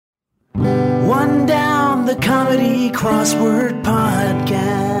the Comedy Crossword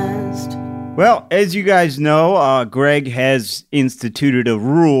Podcast. Well, as you guys know, Greg has instituted a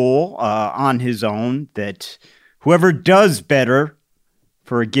rule on his own that whoever does better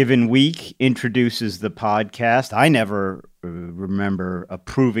for a given week introduces the podcast. I never remember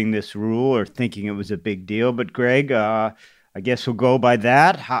approving this rule or thinking it was a big deal, but Greg, I guess we'll go by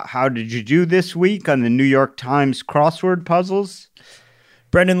that. How did you do this week on the New York Times crossword puzzles?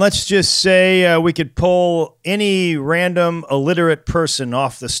 Brendan, let's just say we could pull any random illiterate person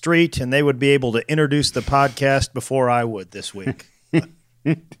off the street and they would be able to introduce the podcast before I would this week.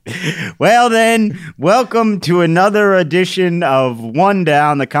 Well, then, welcome to another edition of One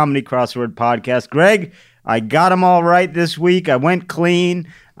Down, the Comedy Crossword Podcast. Greg, I got them all right this week. I went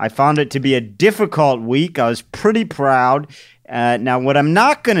clean. I found it to be a difficult week. I was pretty proud. Now, what I'm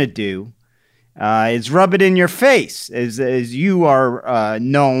not going to do is rub it in your face, as you are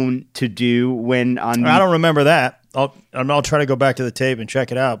known to do when on. I don't remember that. I'll try to go back to the tape and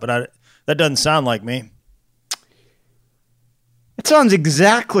check it out, but that doesn't sound like me. It sounds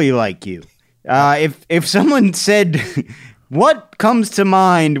exactly like you. If someone said, what comes to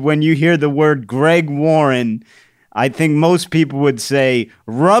mind when you hear the word Greg Warren, I think most people would say,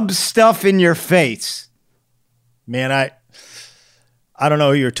 rub stuff in your face. Man, I don't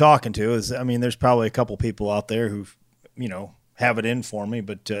know who you're talking to. There's probably a couple people out there who, have it in for me,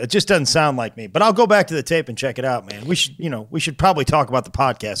 but it just doesn't sound like me. But I'll go back to the tape and check it out, man. We should probably talk about the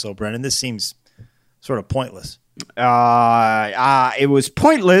podcast, though, Brendan. This seems sort of pointless. It was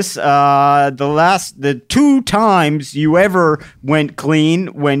pointless. The two times you ever went clean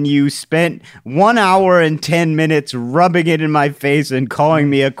when you spent 1 hour and 10 minutes rubbing it in my face and calling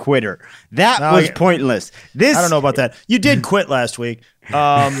me a quitter. That was pointless. I don't know about that. You did quit last week.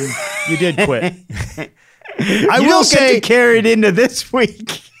 You did quit. I will say, get to carry it into this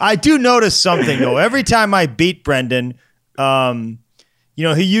week. I do notice something though. Every time I beat Brendan,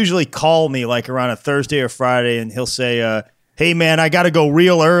 he usually call me like around a Thursday or Friday, and he'll say, hey, man, I got to go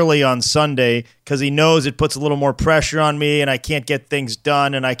real early on Sunday because he knows it puts a little more pressure on me and I can't get things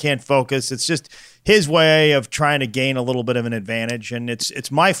done and I can't focus. It's just his way of trying to gain a little bit of an advantage, and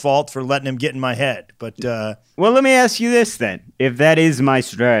it's my fault for letting him get in my head. But well, let me ask you this then. If that is my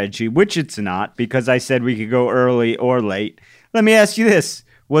strategy, which it's not because I said we could go early or late, let me ask you this.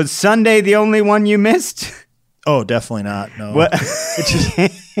 Was Sunday the only one you missed? Oh, definitely not. No. But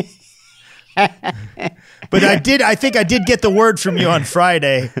I think I did get the word from you on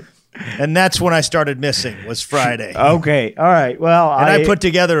Friday, and that's when I started missing, was Friday. Okay. All right. Well, I put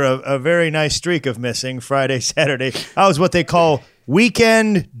together a very nice streak of missing Friday, Saturday. I was what they call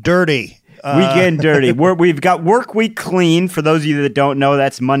weekend dirty. Weekend dirty. We've got work week clean. For those of you that don't know,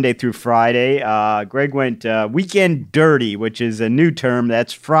 that's Monday through Friday. Greg went weekend dirty, which is a new term.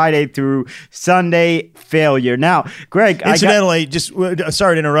 That's Friday through Sunday failure. Now, Greg, incidentally, just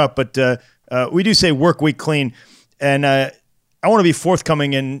sorry to interrupt, but we do say work week clean, and I want to be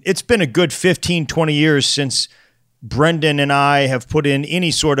forthcoming. And it's been a good 15, 20 years since Brendan and I have put in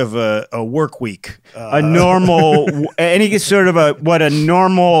any sort of a work week. A normal, any sort of a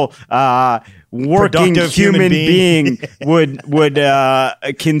normal working human being would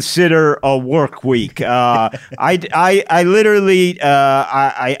consider a work week. I literally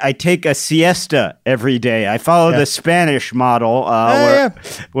I take a siesta every day. I follow the Spanish model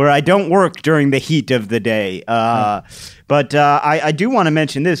where I don't work during the heat of the day. But I do want to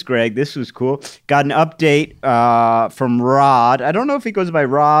mention this, Greg. This was cool. Got an update from Rod. I don't know if he goes by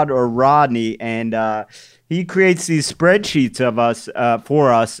Rod or Rodney, and he creates these spreadsheets of us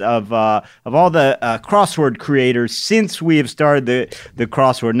for us of all the crossword creators since we have started the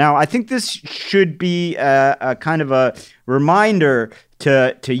crossword. Now, I think this should be a kind of a reminder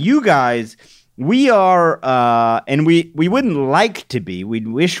to you guys. We are, and we wouldn't like to be, we'd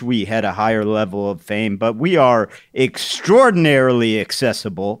wish we had a higher level of fame, but we are extraordinarily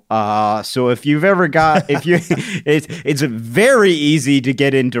accessible. So if you've ever it's very easy to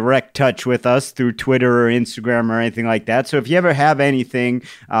get in direct touch with us through Twitter or Instagram or anything like that. So if you ever have anything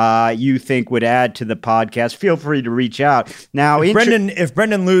you think would add to the podcast, feel free to reach out. Now, if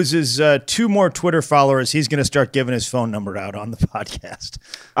Brendan loses 2 more Twitter followers, he's going to start giving his phone number out on the podcast.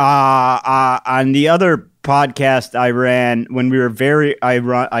 On the other podcast I ran when we were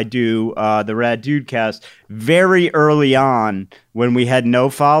I do the Rad Dudecast very early on when we had no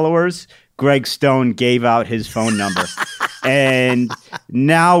followers. Greg Stone gave out his phone number. And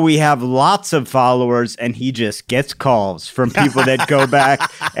now we have lots of followers, and he just gets calls from people that go back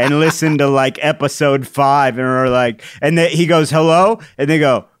and listen to like episode 5 and are like, and he goes, hello? And they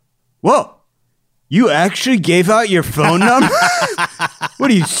go, whoa, you actually gave out your phone number? What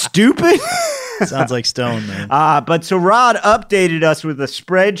are you, stupid? Sounds like Stone, man. But so Rod updated us with a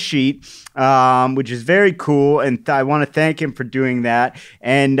spreadsheet, which is very cool, and I want to thank him for doing that.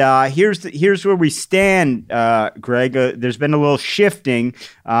 And here's where we stand, Greg. There's been a little shifting,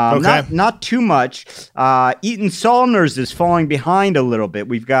 not too much. Eaton Salners is falling behind a little bit.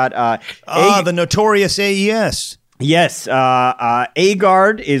 We've got the notorious AES. Yes,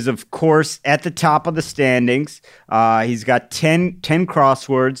 Agard is, of course, at the top of the standings. He's got 10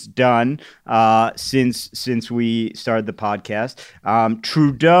 crosswords done since we started the podcast.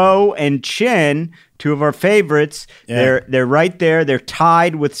 Trudeau and Chen, two of our favorites, they're right there. They're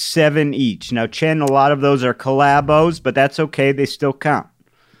tied with 7 each. Now, Chen, a lot of those are collabos, but that's okay. They still count.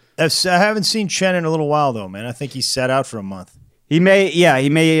 I haven't seen Chen in a little while, though, man. I think he's sat out for a month. He may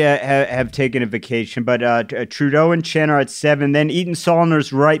have taken a vacation, but Trudeau and Chen are at 7. Then Eaton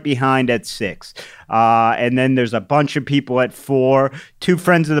Salner's right behind at 6. And then there's a bunch of people at 4. 2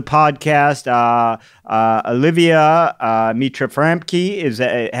 friends of the podcast, Olivia Mitra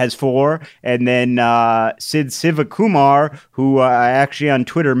Framke has 4. And then Sid Sivakumar, who actually on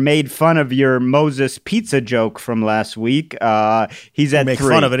Twitter made fun of your Moses pizza joke from last week. He's at 3. Make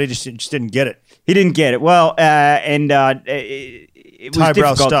fun of it. He just didn't get it. He didn't get it. Well, it was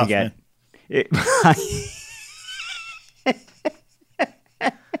difficult stuff, to get.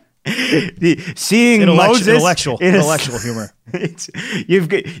 Seeing Moses, intellectual humor.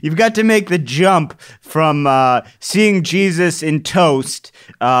 You've got to make the jump from seeing Jesus in toast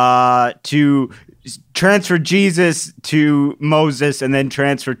to transfer Jesus to Moses and then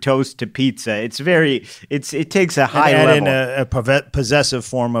transfer toast to pizza. It takes a high level. And a possessive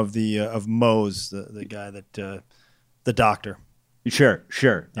form of of Mose, the guy that the doctor. Sure.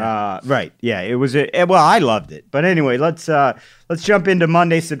 Yeah. Right. Yeah. It was well, I loved it. But anyway, let's jump into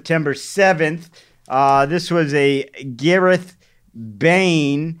Monday, September 7th. This was a Gareth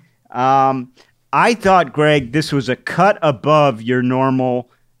Bain. I thought, Greg, this was a cut above your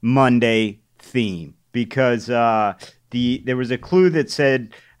normal Monday theme because there was a clue that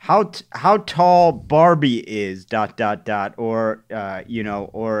said how tall Barbie is ... or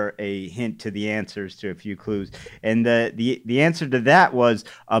or a hint to the answers to a few clues, and the answer to that was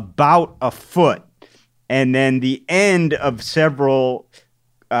about a foot, and then the end of several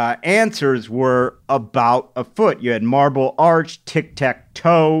answers were about a foot. You had Marble Arch, Tic Tac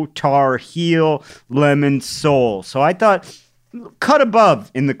Toe, Tar Heel, Lemon Soul. So I thought, cut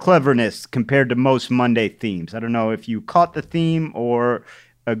above in the cleverness compared to most Monday themes. I don't know if you caught the theme or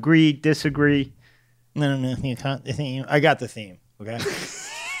agree, disagree. No, you caught the theme. I got the theme. Okay.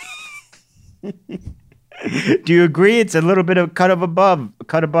 Do you agree? It's a little bit of cut above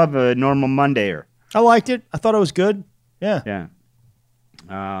a normal Mondayer. I liked it. I thought it was good. Yeah. Yeah.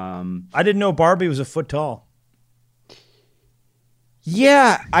 I didn't know Barbie was a foot tall.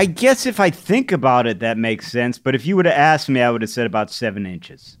 Yeah, I guess if I think about it, that makes sense. But if you would have asked me, I would have said about 7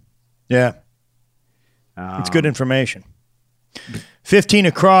 inches. Yeah. It's good information. 15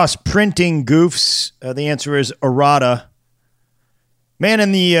 across, printing goofs. The answer is errata. Man,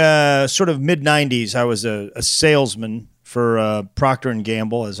 in the sort of mid-'90s, I was a salesman for Procter &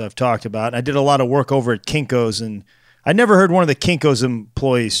 Gamble, as I've talked about. And I did a lot of work over at Kinko's, and I never heard one of the Kinko's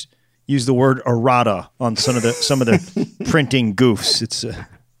employees use the word errata on some of the printing goofs. It's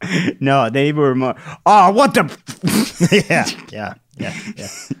no, they were more. Oh, what the? yeah.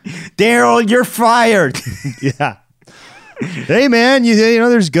 Daryl, you're fired. Yeah. Hey, man, you know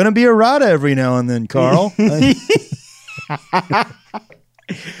there's gonna be errata every now and then, Carl. Hey,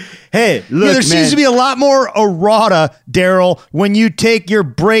 look, there seems to be a lot more errata, Daryl, when you take your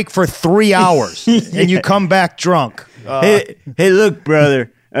break for 3 hours and you come back drunk. Hey, look,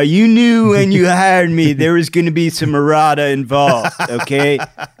 brother. You knew when you hired me there was going to be some errata involved, okay?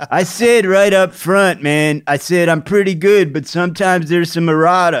 I said right up front, man. I said I'm pretty good, but sometimes there's some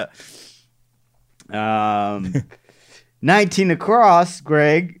errata. 19 across,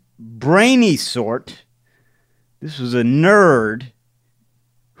 Greg. Brainy sort. This was a nerd.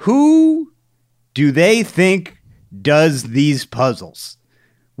 Who do they think does these puzzles?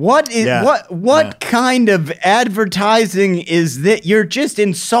 What kind of advertising is that? You're just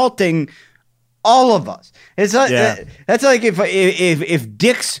insulting all of us. It's like, that's like if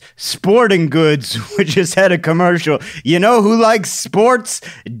Dick's Sporting Goods just had a commercial. You know who likes sports?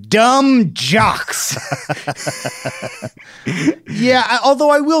 Dumb jocks. Yeah, although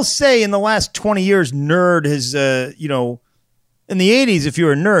I will say in the last 20 years, nerd has, in the 80s, if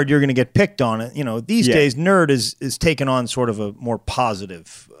you're a nerd, you're going to get picked on it. These days, nerd is taken on sort of a more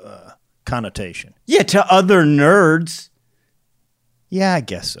positive connotation. Yeah, to other nerds. Yeah, I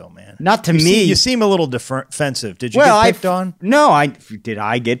guess so, man. Not to me. You seem a little defensive. Did you get picked on? No, did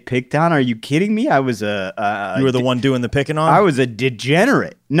I get picked on? Are you kidding me? I was you were the one doing the picking on? I was a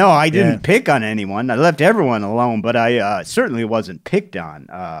degenerate. No, I didn't pick on anyone. I left everyone alone, but I certainly wasn't picked on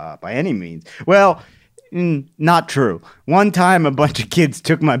by any means. Well, not true. One time, a bunch of kids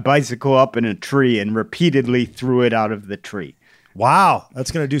took my bicycle up in a tree and repeatedly threw it out of the tree. Wow,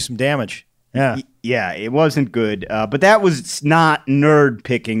 that's going to do some damage. Yeah. Yeah, it wasn't good. But that was not nerd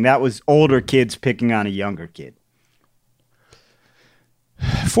picking. That was older kids picking on a younger kid.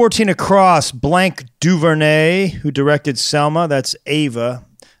 14 across, Blank Duvernay, who directed Selma. That's Ava.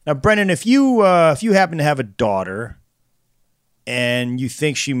 Now, Brendan, if you happen to have a daughter and you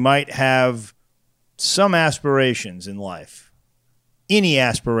think she might have some aspirations in life, any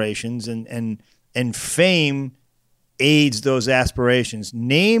aspirations, and fame aids those aspirations,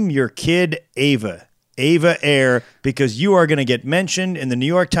 name your kid Ava Air, because you are going to get mentioned in the New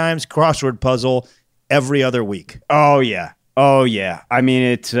York Times crossword puzzle every other week. Oh yeah. I mean,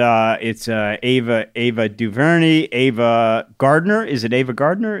 it's Ava DuVernay, Ava Gardner. Is it Ava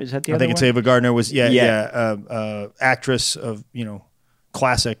Gardner? Is that the other one? I think it's Ava Gardner. Was actress of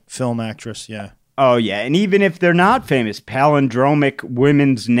classic film actress. Yeah. Oh yeah, and even if they're not famous, palindromic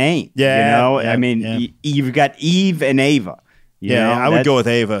women's name. Yeah, I mean, you've got Eve and Ava. I would go with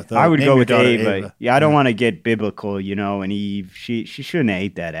Ava. I would go with Ava. Yeah, I don't want to get biblical, and Eve. She shouldn't have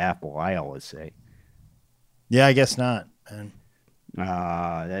ate that apple. I always say. Yeah, I guess not. Man.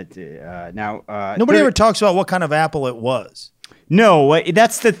 Nobody ever talks about what kind of apple it was. No,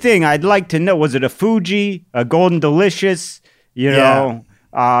 that's the thing. I'd like to know. Was it a Fuji, a Golden Delicious?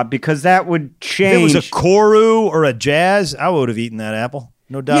 Because that would change. If it was a Koru or a Jazz, I would have eaten that apple.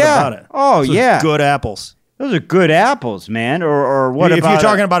 No doubt about it. Oh, Those good apples. Those are good apples, man. Or what if about... If you're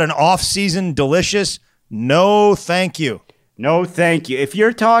talking about an off-season Delicious, no thank you. No thank you. If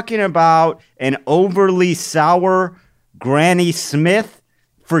you're talking about an overly sour Granny Smith,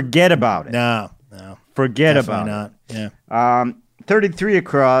 forget about it. No. Forget about not. it. Yeah. 33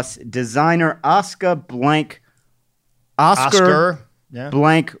 across, designer Oscar Blank Renta.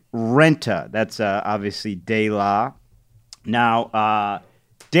 That's obviously De La. Now,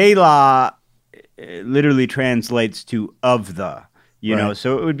 De La literally translates to of the,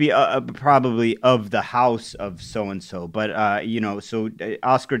 so it would be probably of the house of so-and-so. But, so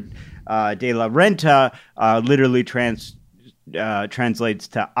Oscar De La Renta literally translates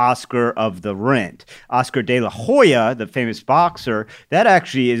to Oscar of the Rent. Oscar De La Hoya, the famous boxer, that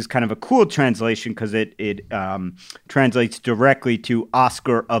actually is kind of a cool translation because it translates directly to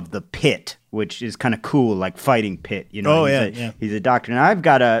Oscar of the Pit, which is kind of cool, like fighting pit. He's a doctor.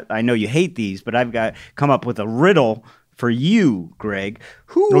 And I know you hate these, but I've got come up with a riddle for you, Greg.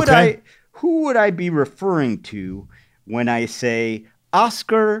 Who would I be referring to when I say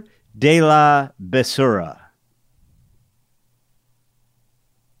Oscar De La Besura?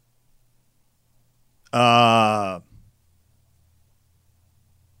 I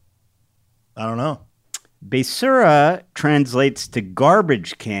don't know. Besura translates to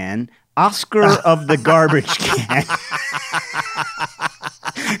garbage can. Oscar of the garbage can.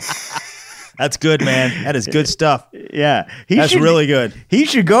 That's good, man. That is good stuff. Yeah. That's really good. He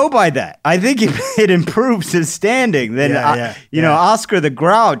should go by that. I think it improves his standing. Then, Oscar the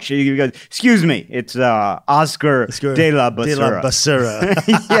Grouch, he goes, excuse me, it's Oscar De La Basura.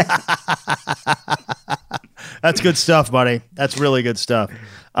 That's good stuff, buddy. That's really good stuff.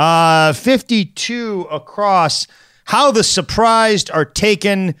 52 across. How the surprised are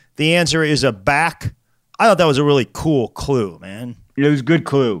taken. The answer is a back. I thought that was a really cool clue, man. It was a good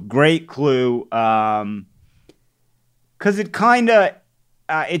clue. Great clue. Because it kind of,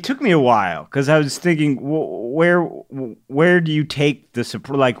 it took me a while because I was thinking, where do you take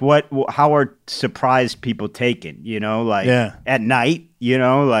the, how are surprised people taken? At night,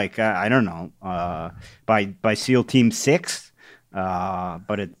 I don't know, by SEAL Team 6, but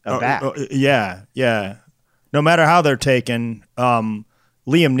a back. Yeah. No matter how they're taken, Liam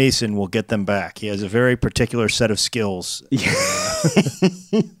Neeson will get them back. He has a very particular set of skills.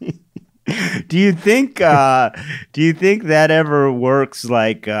 Do you think that ever works?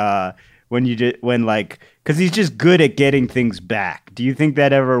 Because he's just good at getting things back. Do you think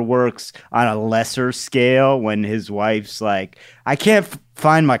that ever works on a lesser scale when his wife's like, I can't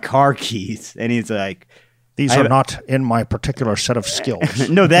find my car keys, and he's like, these are not in my particular set of skills.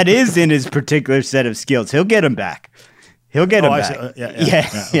 No, that is in his particular set of skills. He'll get them back. He'll get them back.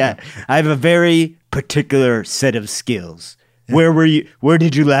 Yeah. I have a very particular set of skills. Where were you? Where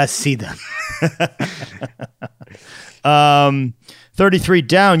did you last see them? 33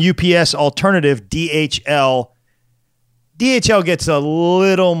 down. UPS alternative DHL. DHL gets a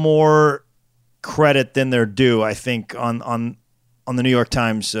little more credit than they're due, I think, on the New York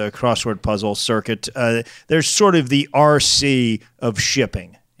Times crossword puzzle circuit. They're sort of the RC of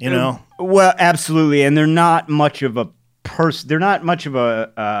shipping, you know? Well, absolutely. And they're not much of a person. They're not much of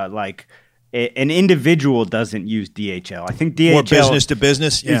a, an individual doesn't use DHL. I think DHL... More business to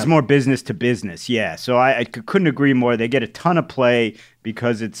business? Yeah. It's more business to business, yeah. So I couldn't agree more. They get a ton of play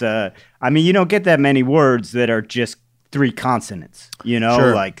because it's you don't get that many words that are just 3 consonants, you know,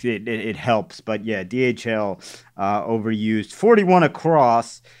 sure. Like it helps. But yeah, DHL overused. 41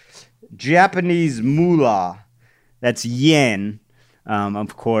 across. Japanese moolah, that's yen,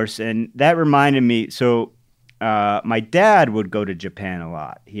 of course. And that reminded me, so my dad would go to Japan a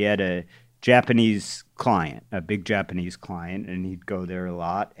lot. He had a Japanese client, a big Japanese client, and he'd go there a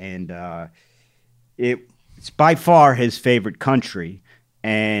lot. And it's by far his favorite country.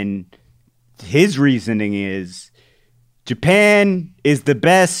 And his reasoning is, Japan is the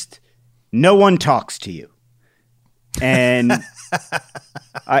best. No one talks to you. And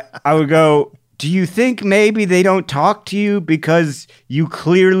I would go, do you think maybe they don't talk to you because you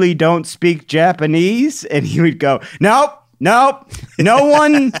clearly don't speak Japanese? And he would go, nope, no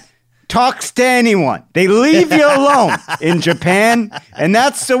one talks to anyone. They leave you alone in Japan, and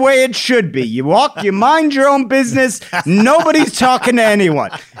that's the way it should be. You mind your own business. Nobody's talking to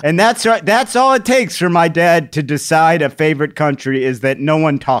anyone. And that's right. That's all it takes for my dad to decide a favorite country is that no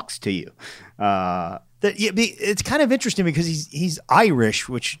one talks to you. It's kind of interesting because he's Irish,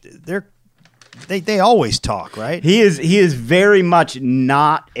 which they always talk, right? He is very much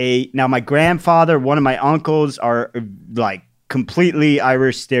not now my grandfather, one of my uncles are like completely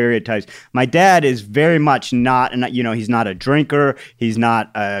Irish stereotypes. My dad is very much not, and he's not a drinker. He's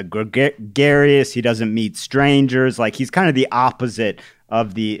not gregarious. He doesn't meet strangers. Like he's kind of the opposite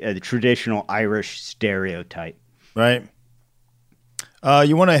of the traditional Irish stereotype. Right.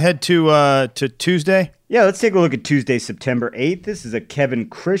 You want to head to Tuesday? Yeah, let's take a look at Tuesday, September 8th. This is a Kevin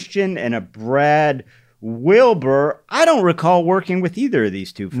Christian and a Brad Wilbur. I don't recall working with either of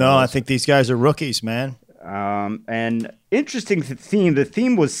these two fellows. No, I think these guys are rookies, man. And interesting theme. The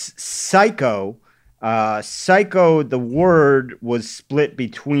theme was Psycho. Psycho, the word was split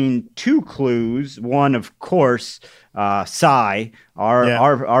between 2 clues. One, of course, Psy,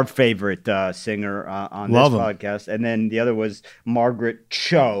 our favorite singer on Love this him. podcast. And then the other was Margaret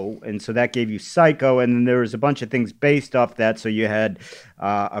Cho. And so that gave you Psycho. And then there was a bunch of things based off that. So you had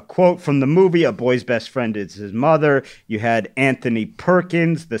a quote from the movie, a boy's best friend is his mother. You had Anthony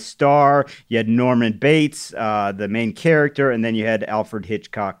Perkins, the star. You had Norman Bates, the main character. And then you had Alfred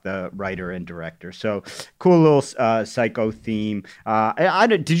Hitchcock, the writer and director. So cool little Psycho theme.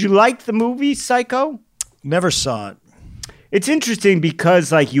 Did you like the movie Psycho? Never saw it. It's interesting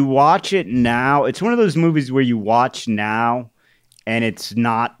because, like, you watch it now. It's one of those movies where you watch now and it's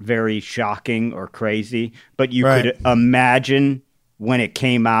not very shocking or crazy, but you could imagine when it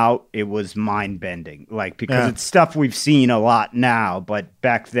came out, it was mind-bending. Like, because it's stuff we've seen a lot now, but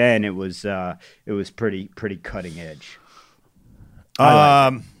back then it was pretty cutting edge.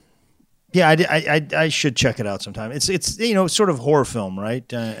 Yeah, I should check it out sometime. It's sort of horror film, right?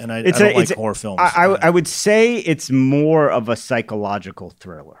 And I don't like horror films. I would say it's more of a psychological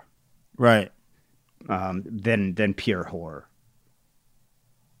thriller, right? Than pure horror.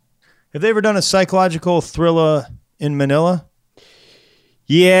 Have they ever done a psychological thriller in Manila?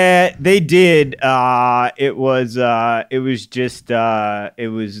 Yeah, they did. It was Liam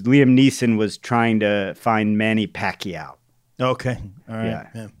Neeson was trying to find Manny Pacquiao. Okay. All right.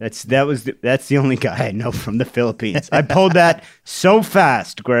 Yeah. That's the only guy I know from the Philippines. I pulled that so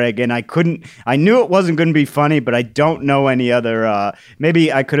fast, Greg, and I knew it wasn't going to be funny, but I don't know any other.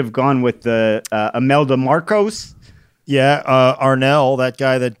 Maybe I could have gone with the Imelda Marcos. Yeah, Arnell, that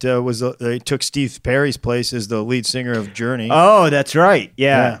guy that they took Steve Perry's place as the lead singer of Journey. Oh, that's right.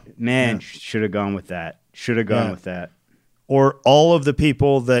 Yeah. Man, should have gone with that. With that. Or all of the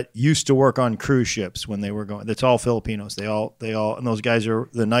people that used to work on cruise ships when they were going. That's all Filipinos. They all, and those guys are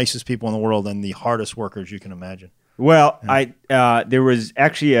the nicest people in the world and the hardest workers you can imagine. Well, there was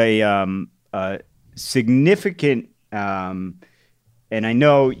actually a significant, and I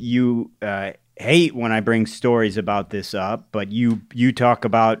know you hate when I bring stories about this up, but you talk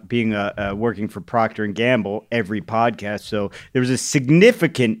about being working for Procter & Gamble every podcast. So there was a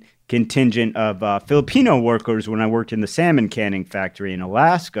significant contingent of Filipino workers when I worked in the salmon canning factory in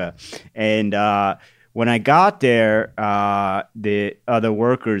Alaska. And when I got there, the other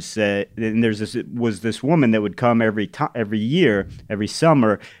workers said, and was this woman that would come every year, every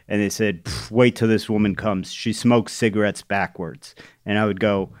summer, and they said, wait till this woman comes. She smokes cigarettes backwards. And I would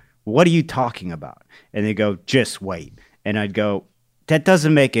go, what are you talking about? And they go, just wait. And I'd go, that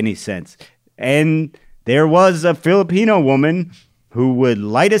doesn't make any sense. And there was a Filipino woman who would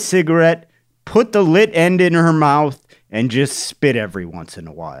light a cigarette, put the lit end in her mouth, and just spit every once in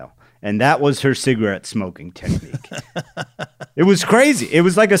a while. And that was her cigarette smoking technique. It was crazy. It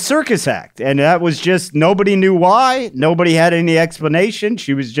was like a circus act. And that was just, nobody knew why. Nobody had any explanation.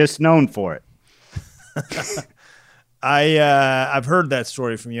 She was just known for it. I've heard that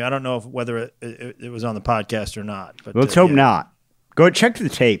story from you. I don't know whether it was on the podcast or not. But let's hope not. Go check the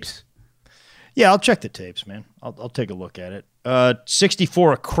tapes. Yeah, I'll check the tapes, man. I'll take a look at it.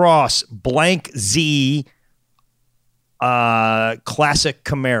 64 across, blank Z, classic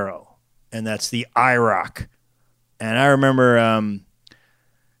Camaro. And that's the IROC. And I remember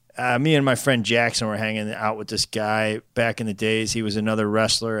me and my friend Jackson were hanging out with this guy back in the days. He was another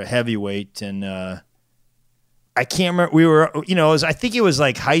wrestler, a heavyweight. And I can't remember. We were, I think it was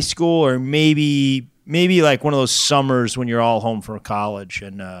like high school or maybe like one of those summers when you're all home from college.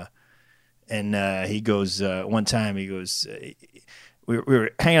 And he goes, one time he goes, we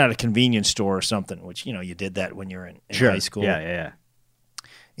were hanging out at a convenience store or something, which, you did that when you're in high school. Yeah.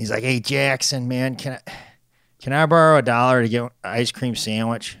 He's like, hey, Jackson, man, can I borrow $1 to get an ice cream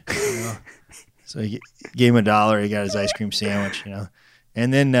sandwich? So he gave him $1. He got his ice cream sandwich,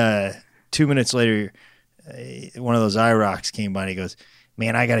 And then 2 minutes later, one of those IROCs came by and he goes,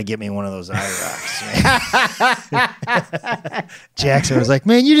 man, I got to get me one of those IROCs. Jackson was like,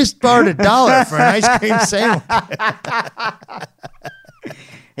 man, you just borrowed $1 for an ice cream sandwich.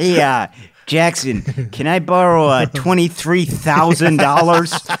 Hey, Jackson, can I borrow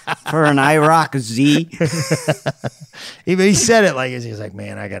 $23,000 for an IROC Z? He said it like he's like,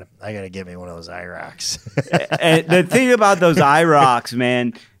 man, I gotta get me one of those IROCs. And the thing about those IROCs,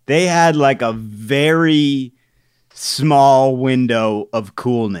 man, they had like a very small window of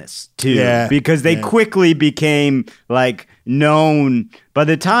coolness too, because they quickly became like known. By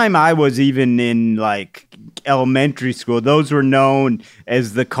the time I was even in like elementary school, those were known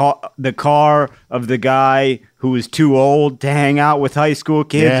as the car of the guy who was too old to hang out with high school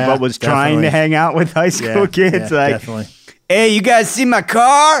kids, but was trying to hang out with high school kids. Like, definitely. Hey, you guys see my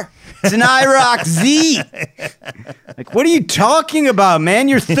car? It's an IROC Z. Like, what are you talking about, man?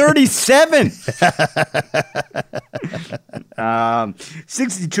 You're 37.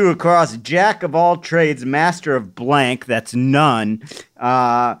 62 across, jack of all trades, master of blank. That's none.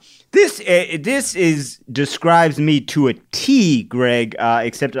 This describes me to a T, Greg,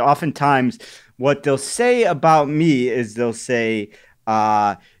 except oftentimes what they'll say about me is they'll say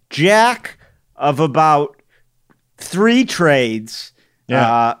jack of about 3 trades,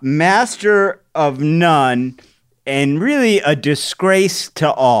 master of none, and really a disgrace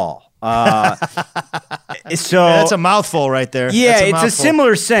to all. So that's a mouthful right there. Yeah, it's a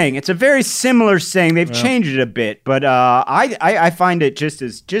similar saying. It's a very similar saying. They've changed it a bit, but I find it just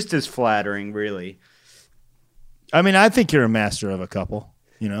as flattering, really. I mean, I think you're a master of a couple.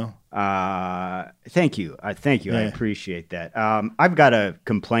 Thank you. Thank you. I appreciate that. I've got a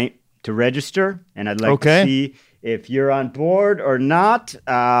complaint to register, and I'd like to see if you're on board or not.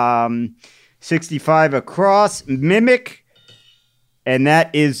 65 across, mimic, and that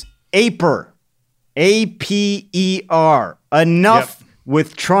is Aper. A-P-E-R. Enough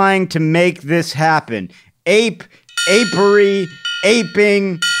with trying to make this happen. Ape, apery,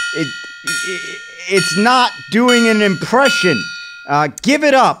 aping. It's not doing an impression. Give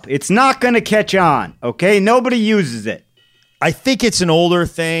it up. It's not going to catch on. Okay, nobody uses it. I think it's an older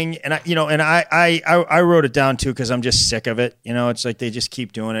thing, and I wrote it down too because I'm just sick of it. It's like they just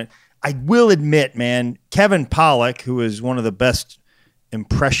keep doing it. I will admit, man, Kevin Pollak, who is one of the best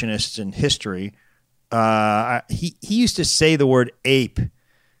impressionists in history, he used to say the word ape.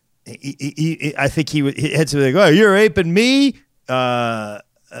 I think he had to be like, "Oh, you're aping me,"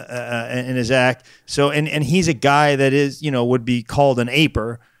 in his act. So, and he's a guy that is, would be called an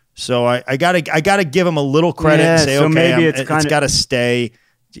aper. So I gotta give him a little credit and say, so okay, maybe it's got to stay.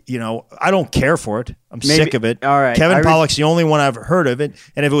 I don't care for it. I'm sick of it. All right. Kevin Pollak's the only one I've heard of it.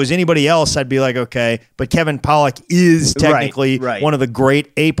 And if it was anybody else, I'd be like, okay. But Kevin Pollak is technically one of the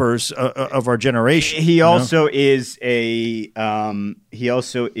great apers of our generation. He also is a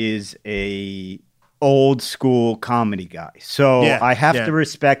old school comedy guy. So I have to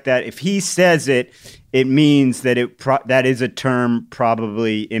respect that. If he says it, it means that that is a term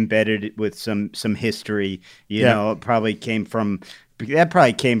probably embedded with some history. It probably came from. That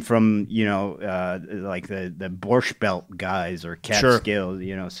probably came from, like the Borscht Belt guys or Catskills,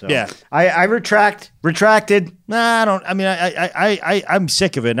 So I retracted. Nah, I don't. I mean, I'm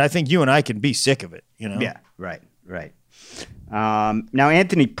sick of it, and I think you and I can be sick of it. Yeah, right. Now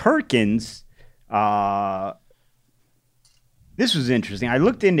Anthony Perkins, this was interesting. I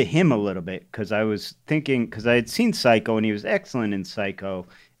looked into him a little bit because I was thinking, because I had seen Psycho and he was excellent in Psycho,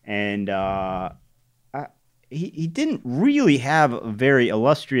 and he didn't really have a very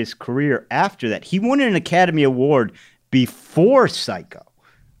illustrious career after that. He won an Academy Award before Psycho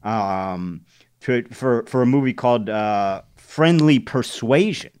for a movie called Friendly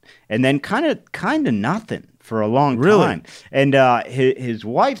Persuasion, and then kind of nothing for a long time. And his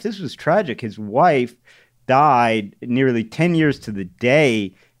wife, this was tragic. His wife died nearly 10 years to the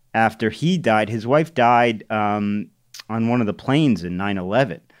day after he died. His wife died on one of the planes in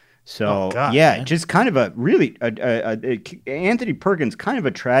 9/11. So man. Just kind of a really Anthony Perkins, kind of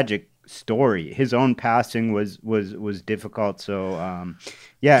a tragic story. His own passing was difficult. So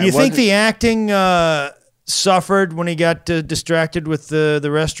do you think the acting suffered when he got distracted with the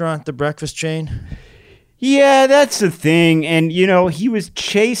restaurant, the breakfast chain? Yeah, that's the thing. And he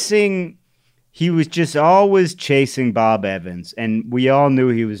was just always chasing Bob Evans, and we all knew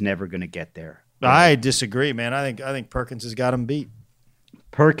he was never going to get there. Right? I disagree, man. I think Perkins has got him beat.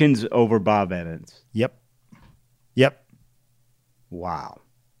 Perkins over Bob Evans. Yep. Wow.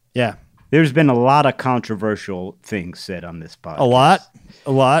 Yeah. There's been a lot of controversial things said on this podcast.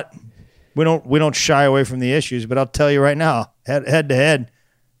 A lot. We don't shy away from the issues, but I'll tell you right now, head to head,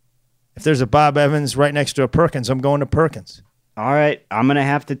 if there's a Bob Evans right next to a Perkins, I'm going to Perkins. All right, I'm going to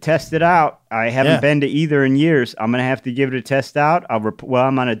have to test it out. I haven't been to either in years. I'm going to have to give it a test out.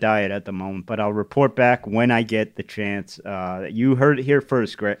 I'm on a diet at the moment, but I'll report back when I get the chance. You heard it here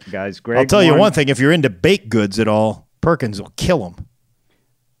first, guys. Greg, I'll tell you one thing. If you're into baked goods at all, Perkins will kill them.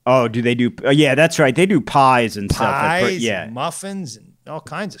 Oh, do they do? Yeah, that's right. They do pies and stuff. Pies, and muffins, and all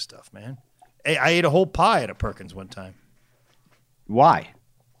kinds of stuff, man. I ate a whole pie at a Perkins one time. Why?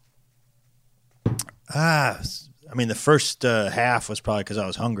 The first half was probably because I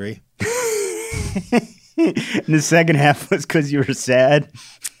was hungry. And the second half was because you were sad?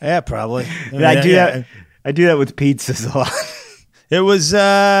 Yeah, probably. I do that with pizzas a lot. It was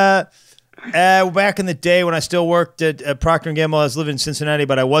back in the day when I still worked at Procter & Gamble. I was living in Cincinnati,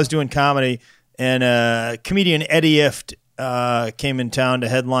 but I was doing comedy. And comedian Eddie Ift came in town to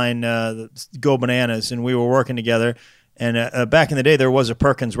headline Go Bananas, and we were working together. And back in the day, there was a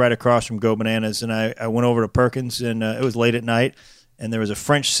Perkins right across from Go Bananas, and I went over to Perkins, and it was late at night, and there was a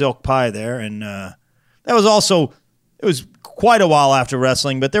French silk pie there, and that was also – it was quite a while after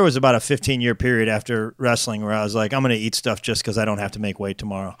wrestling, but there was about a 15-year period after wrestling where I was like, I'm going to eat stuff just because I don't have to make weight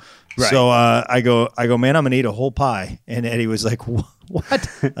tomorrow. Right. So I go, man, I'm going to eat a whole pie. And Eddie was like, what?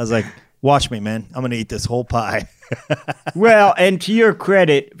 I was like, watch me, man. I'm going to eat this whole pie. Well, and to your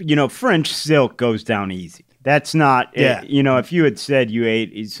credit, French silk goes down easy. That's not, if you had said you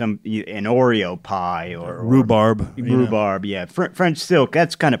ate an Oreo pie or rhubarb. French silk,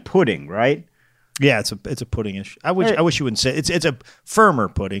 that's kind of pudding, right? Yeah, it's a puddingish. I wish you wouldn't say it. It's a firmer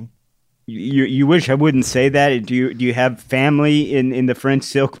pudding. You wish I wouldn't say that? Do you have family in the French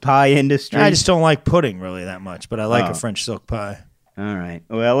silk pie industry? I just don't like pudding really that much, but I like a French silk pie. All right.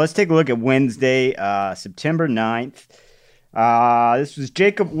 Well, let's take a look at Wednesday, September 9th. This was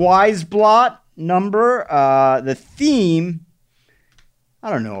Jacob Weisblot number. The theme, I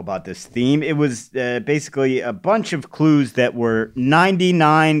don't know about this theme. It was basically a bunch of clues that were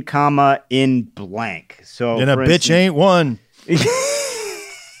 99, in blank. So, and a bitch ain't one.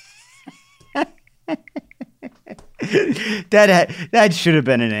 That should have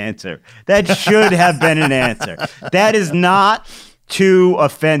been an answer. That should have been an answer. That is not too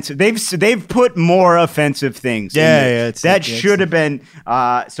offensive. They've put more offensive things. That should have been.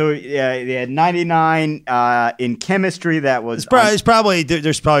 They had 99 in chemistry. That was. There's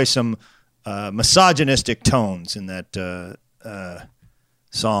probably some misogynistic tones in that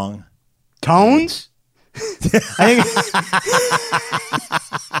song. Tones? I think.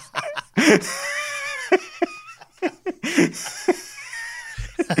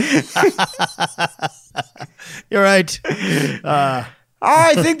 You're right.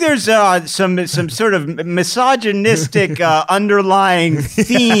 I think there's some sort of misogynistic underlying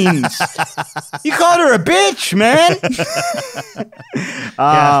themes. You called her a bitch, man.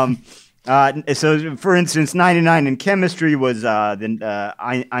 So, for instance, 99 in chemistry was the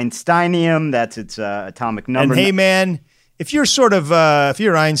Einsteinium. That's its atomic number. And hey, man, if you're if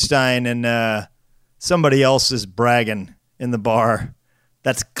you're Einstein and somebody else is bragging in the bar,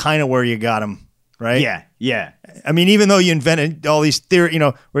 that's kind of where you got him, right? Yeah. I mean, even though you invented all these theories,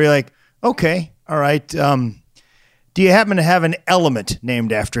 where you're like, okay, all right. Do you happen to have an element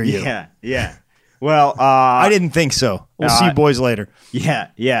named after you? Yeah. Well, I didn't think so. We'll see you boys later. Yeah.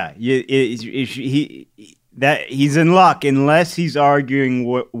 He's in luck unless he's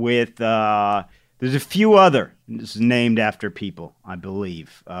arguing with the There's a few other named after people, I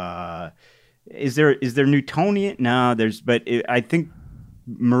believe. Is there Newtonian? No, I think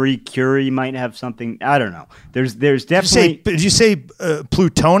Marie Curie might have something. I don't know. There's definitely. Did you say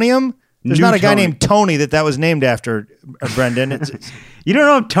plutonium? There's not a guy named Tony that was named after, Brendan. You don't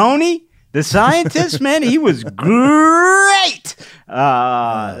know Tony, the scientist, man? He was great.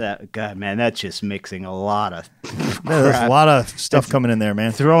 God, man, that's just mixing a lot of crap. There's a lot of stuff coming in there,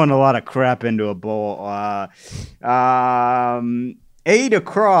 man. Throwing a lot of crap into a bowl. 8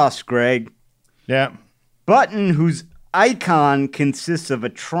 across, Greg. Yeah. Button whose icon consists of a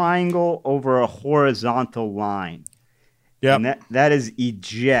triangle over a horizontal line. Yeah. And that is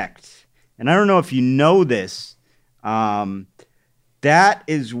eject. And I don't know if you know this. That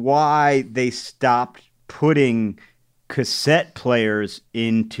is why they stopped putting cassette players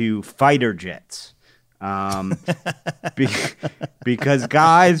into fighter jets. Because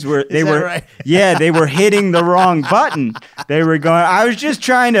guys were right? they were hitting the wrong button. They were going. I was just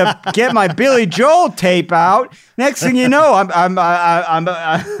trying to get my Billy Joel tape out. Next thing you know, I'm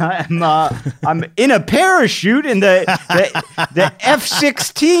in a parachute, and the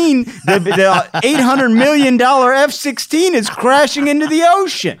F-16, the $800 million F-16 is crashing into the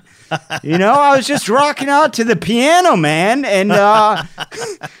ocean. You know, I was just rocking out to the piano, man, and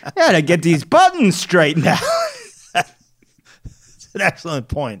to get these buttons straightened out. It's an excellent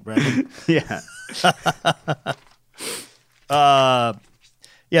point, Brendan. Yeah. Yeah,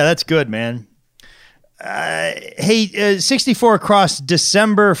 that's good, man. Hey, 64 across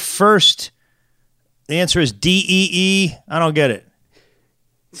December 1st. The answer is DEE. I don't get it.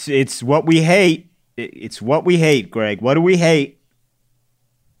 It's what we hate. It's what we hate, Greg. What do we hate?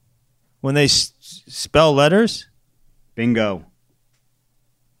 When they spell letters? Bingo.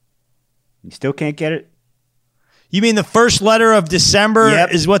 You still can't get it? You mean the first letter of December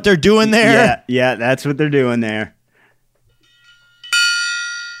is what they're doing there? Yeah, that's what they're doing there.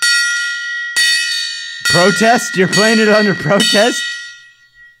 Protest? You're playing it under protest?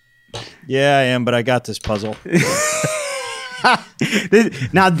 Yeah, I am, but I got this puzzle.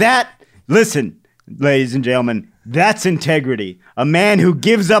 Listen, ladies and gentlemen, that's integrity. A man who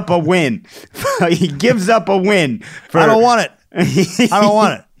gives up a win. He gives up a win. I don't want it. I don't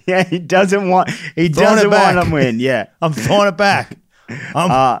want it. Yeah, he doesn't want to win. Yeah. I'm throwing it back.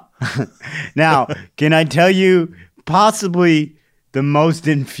 Now, can I tell you possibly the most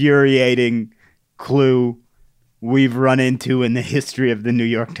infuriating clue we've run into in the history of the New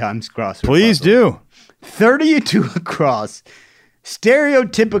York Times crossword? Please do. 32 across.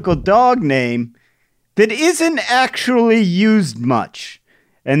 Stereotypical dog name that isn't actually used much,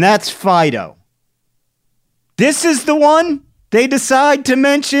 and that's Fido. This is the one they decide to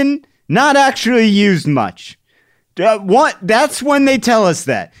mention, not actually used much. That's when they tell us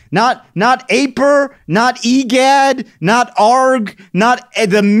that. Not Aper, not EGAD, not ARG, not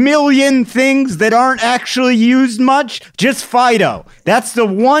the million things that aren't actually used much, just Fido. That's the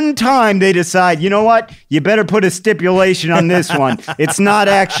one time they decide, you know what? You better put a stipulation on this one. It's not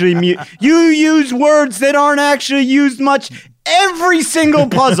actually you use words that aren't actually used much every single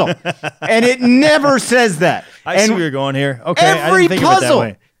puzzle, and it never says that. I see where you're going here. Okay, I didn't think of it that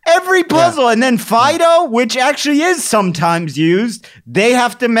way. Every puzzle, and then Fido, which actually is sometimes used, they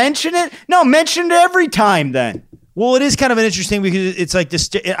have to mention it? No, mention it every time then. Well, it is kind of an interesting because it's like this.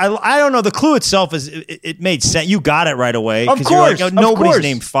 I don't know. The clue itself it made sense. You got it right away. Of course, you're like, nobody's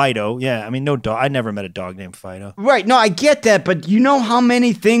named Fido. Yeah, I mean, no dog. I never met a dog named Fido. Right. No, I get that, but you know how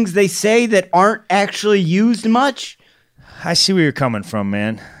many things they say that aren't actually used much? I see where you're coming from,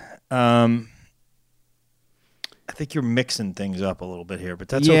 man. I think you're mixing things up a little bit here, but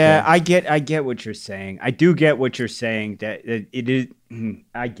that's okay. Yeah, I get what you're saying. I do get what you're saying. That it is.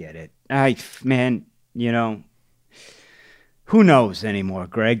 I get it. Man, you know, who knows anymore,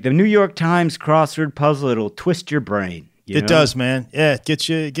 Greg? The New York Times crossword puzzle, it'll twist your brain. It does, man. Yeah, it gets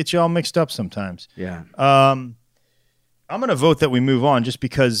you all mixed up sometimes. Yeah. I'm going to vote that we move on just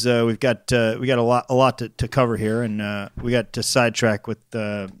because we got a lot to cover here, and we got to sidetrack with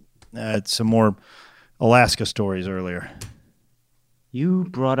some more Alaska stories earlier. You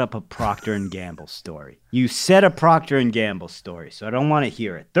brought up a Procter & Gamble story. You said a Procter & Gamble story, so I don't want to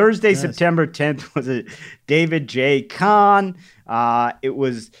hear it. Thursday, yes. September 10th was a David J. Kahn. It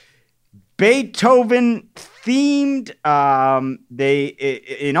was Beethoven themed. They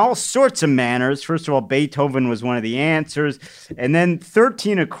in all sorts of manners. First of all, Beethoven was one of the answers, and then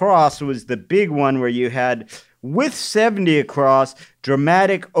 13 across was the big one where you had with 70 across,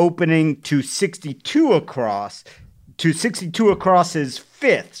 dramatic opening to 62 across. To 62 across is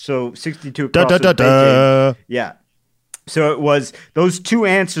fifth, so 62 across. Da. Yeah. So it was those two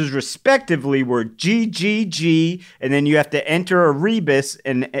answers respectively were G, G, G, and then you have to enter a rebus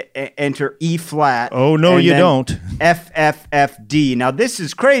and enter E flat. Oh, no, you don't. F, F, F, D. Now, this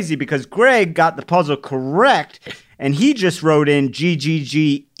is crazy because Greg got the puzzle correct, and he just wrote in G, G,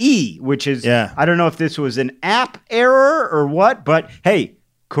 G, E, which is, I don't know if this was an app error or what, but hey,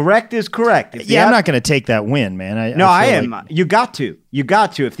 correct is correct. I'm not going to take that win, man. I am. Like... You got to.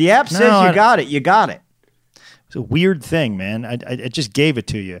 If the app says you got it, you got it. It's a weird thing, man. I just gave it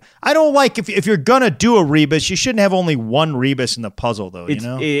to you. I don't like if you're gonna do a rebus, you shouldn't have only one rebus in the puzzle, though.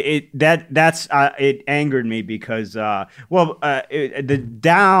 It angered me because the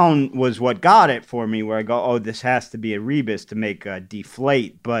down was what got it for me. Where I go, oh, this has to be a rebus to make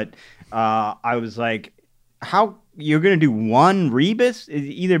deflate. But I was like, how? You're going to do one rebus?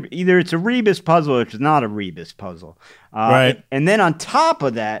 Either it's a rebus puzzle or it's not a rebus puzzle. Right. And then on top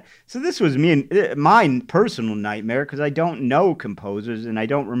of that, so this was my personal nightmare because I don't know composers and I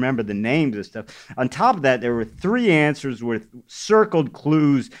don't remember the names of stuff. On top of that, there were 3 answers with circled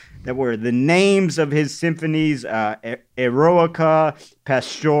clues that were the names of his symphonies, Eroica,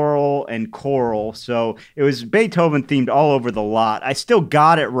 Pastoral, and Choral. So it was Beethoven themed all over the lot. I still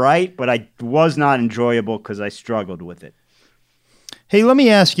got it right, but I was not enjoyable because I struggled with it. Hey, let me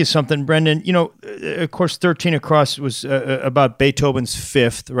ask you something, Brendan. You know, of course, 13 Across was about Beethoven's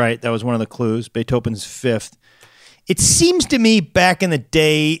fifth, right? That was one of the clues, Beethoven's fifth. It seems to me back in the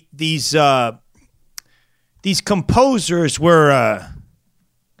day, these composers were...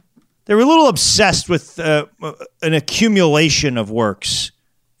 they were a little obsessed with an accumulation of works,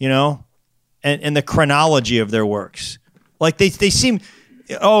 you know, and the chronology of their works. Like they seem,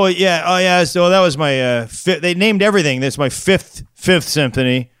 so that was my fifth. They named everything. That's my fifth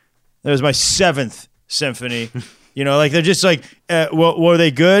symphony. That was my 7th symphony. You know, like they're just like, were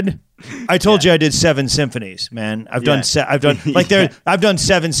they good? I told you I did 7 symphonies, man. I've done 7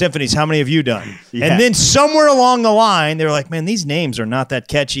 symphonies. How many have you done? Yeah. And then somewhere along the line, they were like, man, these names are not that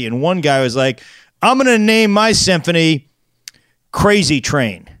catchy. And one guy was like, I'm going to name my symphony Crazy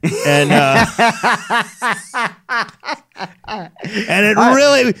Train. And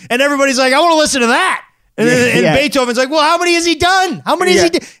and everybody's like, I want to listen to that. And Beethoven's like, well, how many has he done? How many has he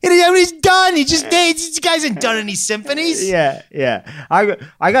done? How many's done? These guys ain't done any symphonies. Yeah.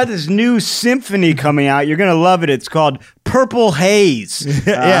 I got this new symphony coming out. You're gonna love it. It's called Purple Haze.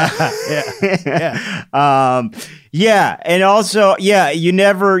 And also, you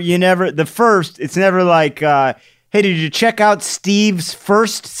never. The first, it's never like. Hey, did you check out Steve's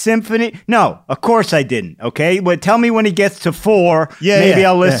first symphony? No, of course I didn't. Okay, but tell me when he gets to 4. Maybe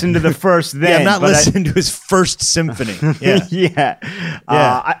I'll listen to the first then. I'm not listening to his first symphony. Yeah.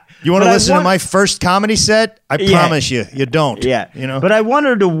 You want to listen to my first comedy set? I promise you don't. Yeah. You know. But I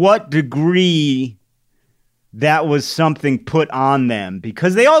wonder to what degree that was something put on them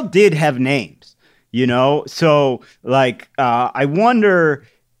because they all did have names. You know, so like I wonder.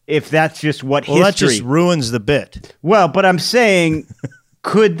 If that's just what history... that just ruins the bit. Well, but I'm saying,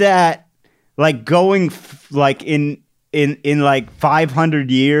 could that, like, going, like, in like,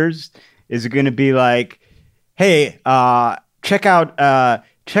 500 years, is it going to be like, hey, check out...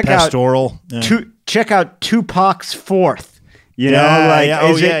 Pastoral. Check out Tupac's fourth. You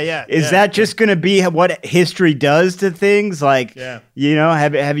know, is that just going to be what history does to things? Like, you know,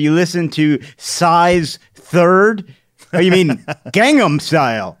 have you listened to Psy's third? Oh, you mean Gangnam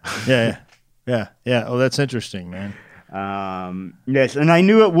Style? Yeah. Oh, that's interesting, man. Yes, and I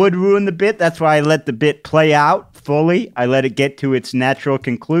knew it would ruin the bit. That's why I let the bit play out fully. I let it get to its natural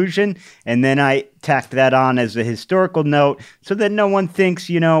conclusion, and then I tacked that on as a historical note so that no one thinks,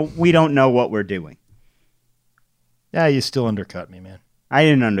 you know, we don't know what we're doing. Yeah, you still undercut me, man. I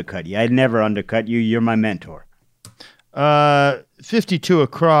didn't undercut you. I'd never undercut you. You're my mentor. 52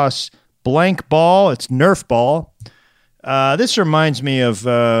 Across, blank ball. It's Nerf ball. This reminds me of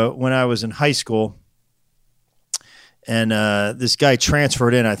when I was in high school, and this guy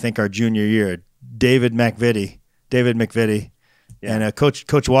transferred in, I think, our junior year, David McVitie. Yeah. And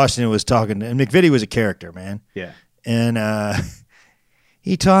Coach Washington was talking, and McVitie was a character, man. Yeah. And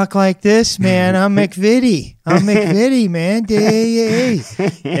he talked like this, man. I'm McVitie, man.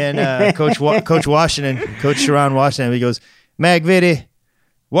 And Coach Washington, Coach Sharon Washington, he goes, McVitie,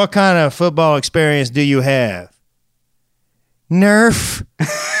 what kind of football experience do you have? Nerf.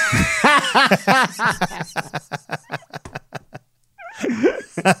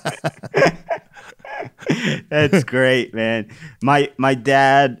 That's great, man. My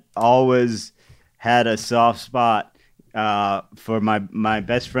dad always had a soft spot for my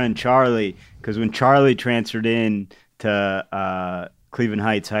best friend Charlie, because when Charlie transferred in to Cleveland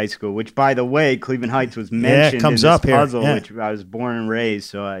Heights High School, which, by the way, Cleveland Heights was mentioned in this puzzle, which I was born and raised,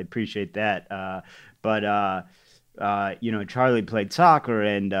 so I appreciate that. Charlie played soccer,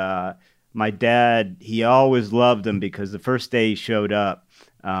 and my dad, he always loved him because the first day he showed up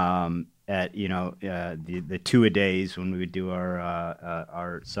at the two-a-days when we would do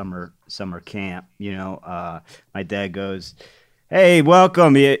our summer camp, my dad goes, "Hey,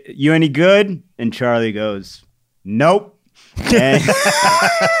 welcome. You any good?" And Charlie goes, "Nope." And,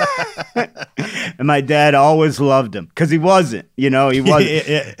 and my dad always loved him because he wasn't, he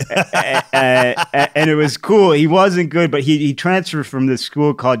wasn't. And it was cool. He wasn't good, but he transferred from this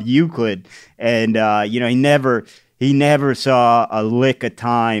school called Euclid, and he never saw a lick of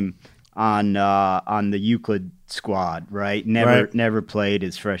time on the Euclid squad. Right? Never played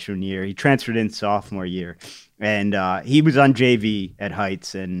his freshman year. He transferred in sophomore year. And he was on JV at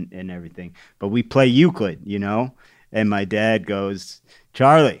Heights and everything. But we play Euclid, And my dad goes,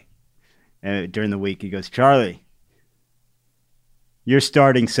 "Charlie," during the week, he goes, "Charlie, you're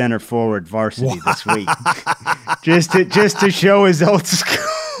starting center forward varsity this week." just to show his old school.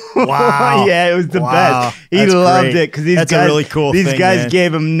 Wow. Yeah, it was the best. He loved it because these guys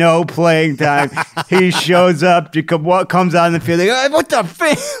gave him no playing time. He shows up to what comes on the field. They go, "What the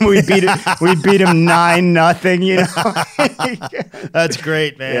fuck?" We beat him 9-0. That's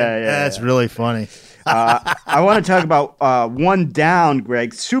great, man. That's really funny. I want to talk about one down,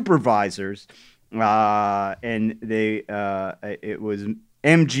 Greg, supervisors, and it was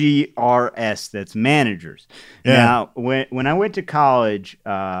MGRS, that's managers. Yeah. Now, when I went to college,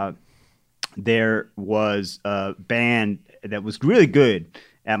 there was a band that was really good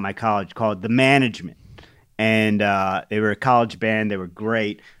at my college called The Management, and they were a college band. They were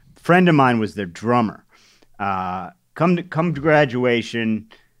great. A friend of mine was their drummer. Come to graduation,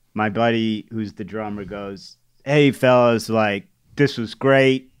 my buddy, who's the drummer, goes, "Hey, fellas, like, this was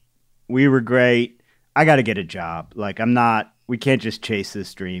great. We were great. I got to get a job. Like, we can't just chase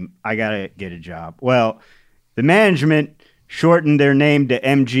this dream. I got to get a job." Well, The Management shortened their name to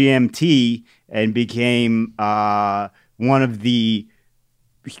MGMT and became one of the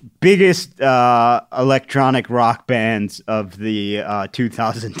biggest electronic rock bands of the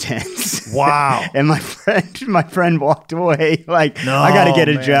 2010s. Wow. And my friend walked away like, I got to get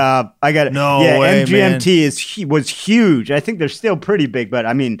a job. Way, MGMT was huge. I think they're still pretty big, but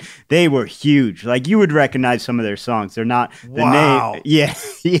I mean, they were huge. Like, you would recognize some of their songs. They're not the name. Yeah,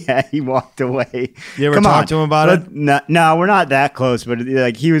 he walked away. You ever talk to him about it? No, we're not that close, but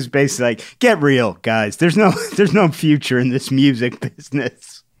like, he was basically like, "Get real, guys. There's no future in this music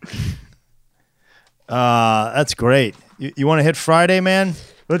business." That's great. You want to hit Friday, man?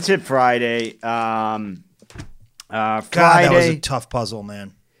 Let's hit Friday. Friday, that was a tough puzzle,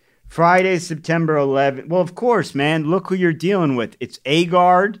 man. Friday, September 11th. Well, of course, man. Look who you're dealing with. It's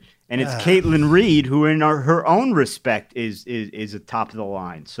Agard and it's Caitlin Reed, who in her own respect is at top of the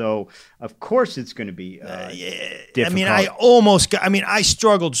line. So, of course, it's going to be difficult. I mean, I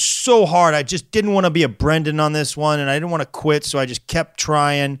struggled so hard. I just didn't want to be a Brendan on this one, and I didn't want to quit, so I just kept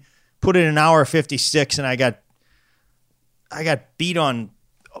trying. Put it in an hour 56, and I got beat on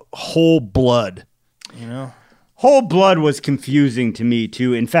Whole Blood, Whole Blood was confusing to me,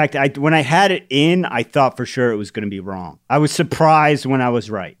 too. In fact, when I had it in, I thought for sure it was going to be wrong. I was surprised when I was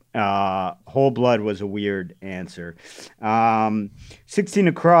right. Whole Blood was a weird answer. 16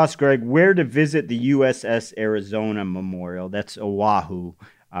 across, Greg, where to visit the USS Arizona Memorial. That's Oahu.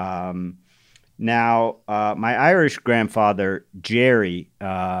 Now, my Irish grandfather, Jerry,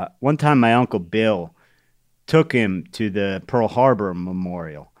 one time my Uncle Bill took him to the Pearl Harbor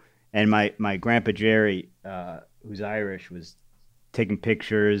Memorial. And my grandpa Jerry, who's Irish, was taking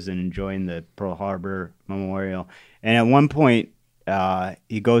pictures and enjoying the Pearl Harbor Memorial. And at one point,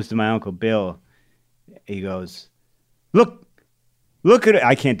 he goes to my Uncle Bill. He goes, look at it.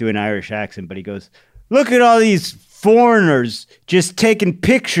 I can't do an Irish accent, but he goes, "Look at all these foreigners just taking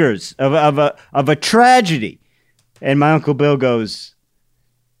pictures of a tragedy." And my Uncle Bill goes,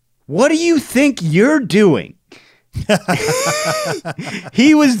 "What do you think you're doing?"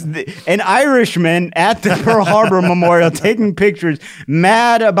 He was an Irishman at the Pearl Harbor Memorial taking pictures,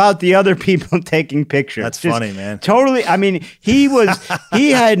 mad about the other people taking pictures. That's just funny, man. Totally. I mean, he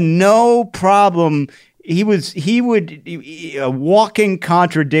had no problem. He would a walking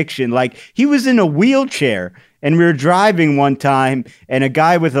contradiction. Like, he was in a wheelchair, and we were driving one time, and a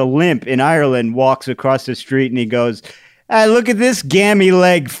guy with a limp in Ireland walks across the street, and he goes, "Look at this gammy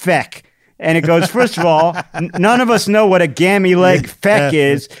leg feck." And it goes, first of all, none of us know what a gammy leg feck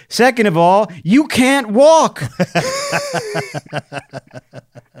is. Second of all, you can't walk.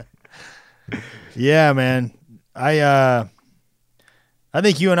 Yeah, man. I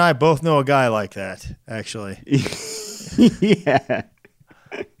think you and I both know a guy like that, actually. Yeah.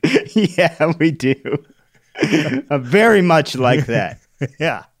 Yeah, we do. Very much like that.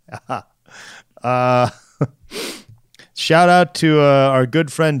 Yeah. Shout out to our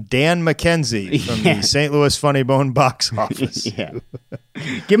good friend Dan McKenzie from the St. Louis Funny Bone box office. Yeah.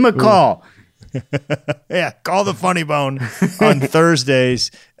 Give him a call. Yeah, call the Funny Bone on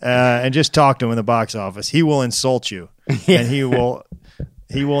Thursdays and just talk to him in the box office. He will insult you, and he will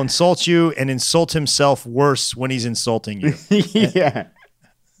insult you and insult himself worse when he's insulting you. Yeah,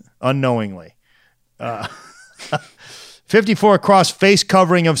 unknowingly. 54 across, face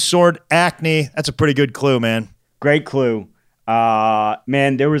covering of sword acne. That's a pretty good clue, man. Great clue.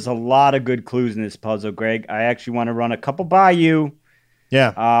 Man, there was a lot of good clues in this puzzle, Greg. I actually want to run a couple by you.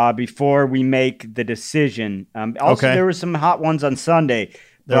 Yeah. Before we make the decision. Also, there were some hot ones on Sunday.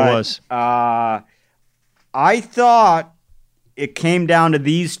 There was. I thought it came down to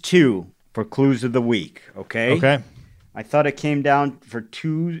these two for clues of the week. Okay. Okay. I thought it came down for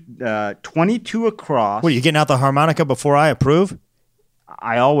 22 across. What, are you getting out the harmonica before I approve?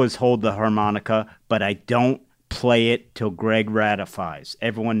 I always hold the harmonica, but I don't play it till Greg ratifies.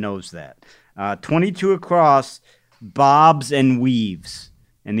 Everyone knows that. 22 across, bobs and weaves.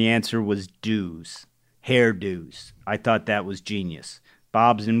 And the answer was do's, hairdos. I thought that was genius.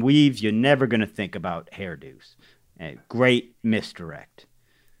 Bobs and weaves, you're never going to think about hairdos. Great misdirect.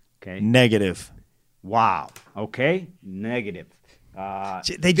 Okay. Negative. Wow. Okay. Negative.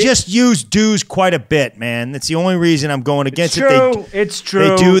 They just use do's quite a bit, man. That's the only reason I'm going against it. It's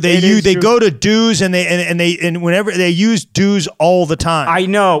true. They do. They go to do's and whenever they use do's all the time. I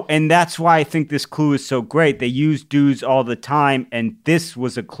know, and that's why I think this clue is so great. They use do's all the time, and this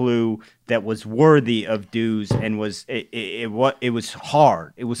was a clue that was worthy of do's and was it was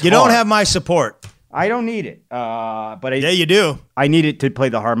hard. It was. You don't have my support. I don't need it. But yeah, you do. I need it to play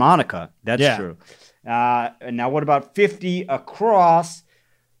the harmonica. That's true. Now, what about 50 across,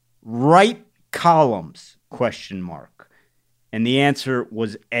 right columns, ? And the answer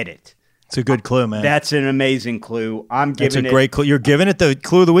was edit. It's a good clue, man. That's an amazing clue. I'm giving it. That's a great clue. You're giving it the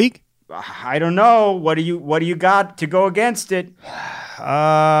clue of the week? I don't know. What do you got to go against it?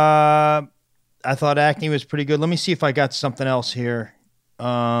 I thought acne was pretty good. Let me see if I got something else here.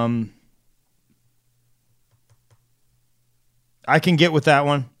 I can get with that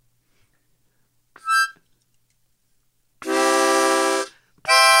one.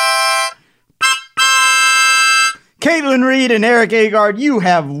 Caitlin Reed and Eric Agard, you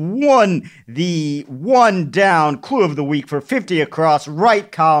have won the one down clue of the week for 50 across,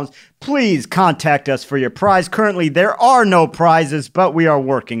 right columns. Please contact us for your prize. Currently, there are no prizes, but we are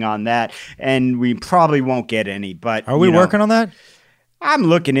working on that, and we probably won't get any. But are we working on that? I'm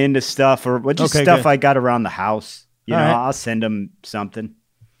looking into stuff or just stuff I got around the house. You know, I'll send them something.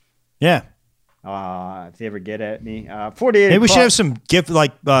 Yeah. If they ever get at me, 48. Maybe we should have some gift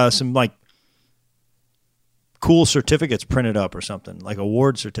some cool certificates printed up or something, like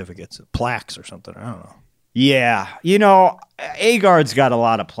award certificates, plaques or something. I don't know. Yeah. You know, Agard's got a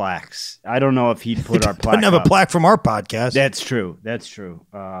lot of plaques. I don't know if he'd put our plaque Doesn't have a plaque from our podcast. That's true.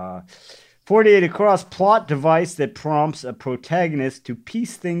 48 across, plot device that prompts a protagonist to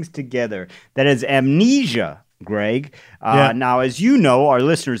piece things together. That is amnesia, Greg. Now, as you know, our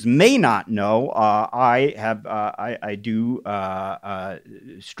listeners may not know, I do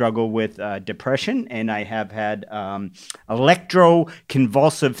struggle with depression, and I have had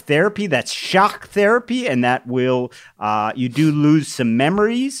electroconvulsive therapy. That's shock therapy, and that will you do lose some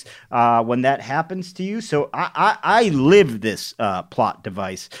memories when that happens to you. So I live this plot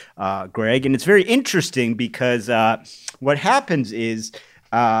device, Greg, and it's very interesting because what happens is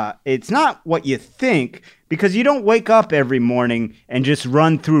it's not what you think, because you don't wake up every morning and just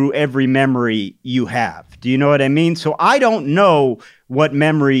run through every memory you have. Do you know what I mean? So I don't know what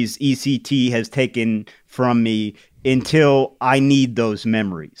memories ECT has taken from me until I need those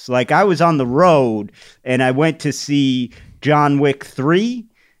memories. Like, I was on the road and I went to see John Wick 3,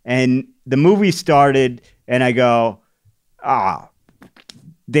 and the movie started and I go,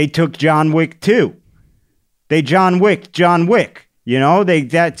 they took John Wick 2. They John Wick. You know, they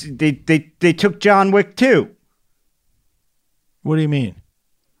took John Wick 2. What do you mean?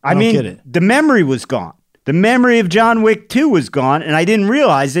 I mean, get it. The memory was gone. The memory of John Wick 2 was gone, and I didn't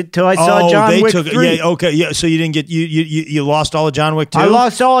realize it till I saw John Wick 3. Yeah, okay, yeah. So you didn't get you lost all of John Wick 2? I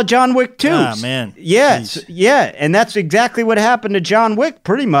lost all of John Wick 2. Ah, man. Yes, yeah, and that's exactly what happened to John Wick.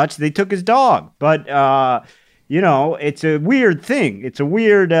 Pretty much, they took his dog, but. You know, it's a weird thing. It's a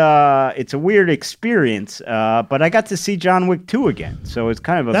weird experience. But I got to see John Wick 2 again, so it's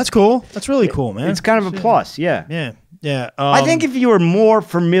kind of That's cool. That's really cool, man. It's kind of a plus, yeah. Yeah. Yeah. I think if you were more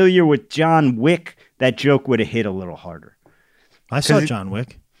familiar with John Wick, that joke would have hit a little harder. I saw John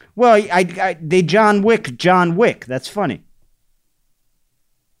Wick. Well, they John Wick. That's funny.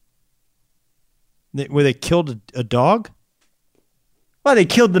 Where they killed a dog? Well, they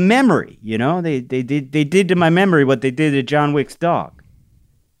killed the memory. You know, they did to my memory what they did to John Wick's dog.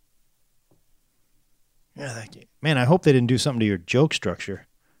 Yeah, man, I hope they didn't do something to your joke structure.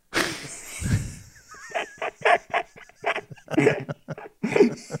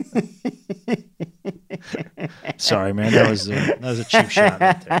 Sorry, man. That was a cheap shot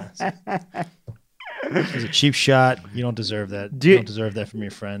right there. It was a cheap shot. You don't deserve that. You don't deserve that from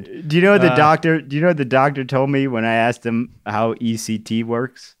your friend. Do you know what the doctor? Do you know what the doctor told me when I asked him how ECT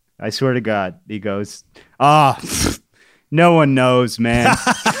works? I swear to God, he goes, no one knows, man.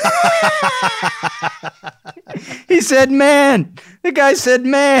 He said, man. The guy said,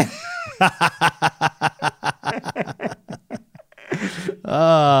 man.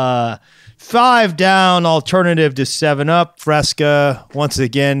 5 down, alternative to 7-Up, Fresca. Once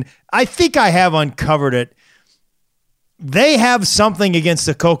again, I think I have uncovered it. They have something against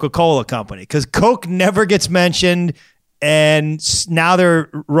the Coca-Cola company because Coke never gets mentioned, and now they're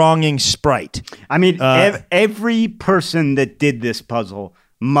wronging Sprite. I mean, every person that did this puzzle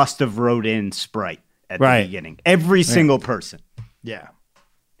must have wrote in Sprite at the beginning. Every single person. Yeah.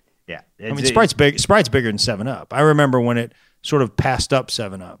 Yeah. I mean, Sprite's big. Sprite's bigger than 7-Up. I remember when it sort of passed up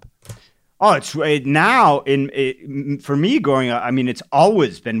 7-Up. Oh, now for me growing up. I mean, it's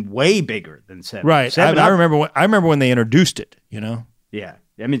always been way bigger than 7-Up. Right. I remember when they introduced it. You know. Yeah.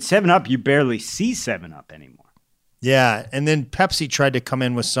 I mean, 7-Up. You barely see 7-Up anymore. Yeah, and then Pepsi tried to come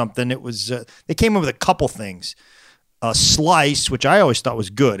in with something. It was they came up with a couple things. A Slice, which I always thought was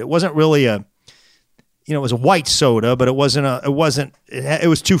good. It wasn't really it was a white soda, but it was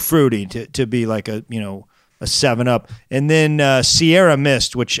too fruity to be like a 7-Up. And then Sierra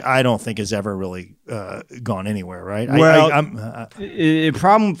Mist, which I don't think has ever really gone anywhere, right? Well, the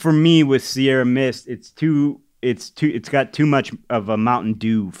problem for me with Sierra Mist, it's got too much of a Mountain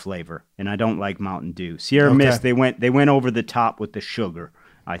Dew flavor, and I don't like Mountain Dew. Sierra Mist, they went over the top with the sugar,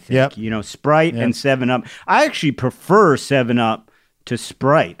 I think. Yep. Sprite and 7-Up. I actually prefer 7-Up to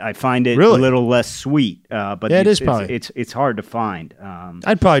Sprite. I find it a little less sweet, but it's hard to find.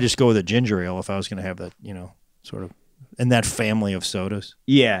 I'd probably just go with a ginger ale if I was going to have that, sort of in that family of sodas.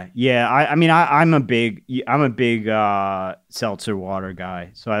 Yeah. I'm a big seltzer water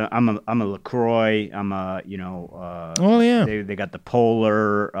guy. So I'm a LaCroix. I'm a They got the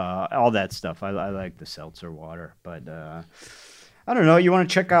Polar, all that stuff. I like the seltzer water, but I don't know. You want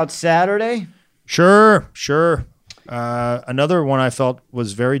to check out Saturday? Sure. Another one I felt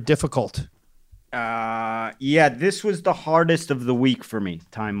was very difficult. This was the hardest of the week for me,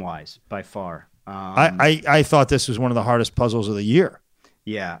 time-wise, by far. I thought this was one of the hardest puzzles of the year.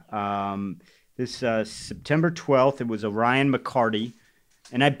 Yeah. This September 12th, it was Orion McCarty,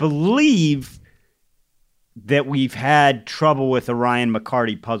 and I believe that we've had trouble with Orion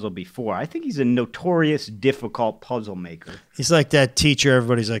McCarty puzzle before. I think he's a notorious difficult puzzle maker. He's like that teacher.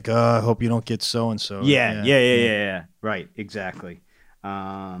 Everybody's like, "Oh, I hope you don't get so and so." Yeah. Right, exactly.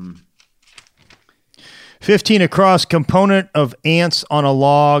 15 across, component of ants on a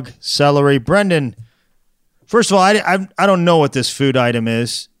log, celery. Brendan, first of all, I don't know what this food item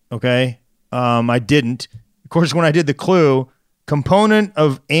is. Okay, I didn't. Of course, when I did the clue, component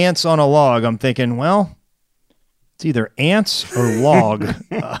of ants on a log, I'm thinking, well, it's either ants or log.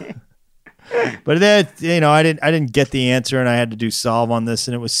 But that, I didn't get the answer, and I had to do solve on this,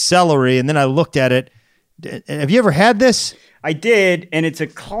 and it was celery. And then I looked at it. Have you ever had this? I did, and it's a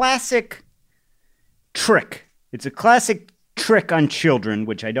classic trick. It's a classic trick on children,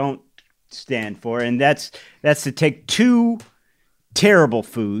 which I don't stand for, and that's to take two terrible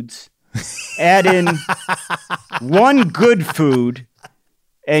foods, add in one good food,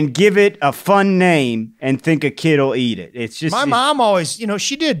 and give it a fun name and think a kid will eat it. It's just my mom always,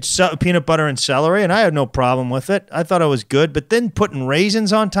 she did peanut butter and celery, and I had no problem with it. I thought it was good, but then putting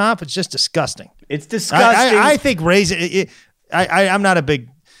raisins on top, it's just disgusting. It's disgusting. I think raisin. I'm not a big.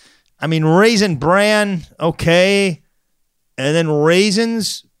 I mean, Raisin Bran, okay, and then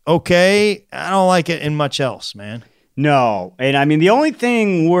raisins, okay. I don't like it in much else, man. No, and I mean the only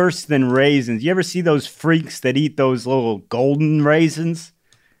thing worse than raisins. You ever see those freaks that eat those little golden raisins?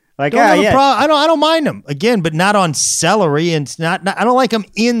 Like, I don't mind them again, but not on celery, and it's not. I don't like them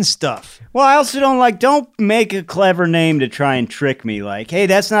in stuff. Well, I also don't make a clever name to try and trick me. Like, hey,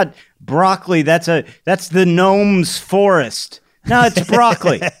 that's not broccoli. That's the gnome's forest. No, it's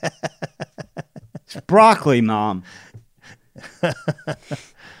broccoli. It's broccoli, Mom.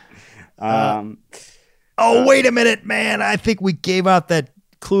 Oh, wait a minute, man. I think we gave out that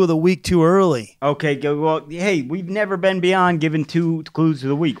clue of the week too early. Okay, well, hey, we've never been beyond giving 2 clues of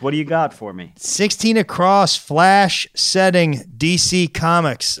the week. What do you got for me? 16 across, Flash setting, DC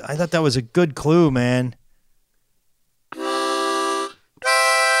Comics. I thought that was a good clue, man.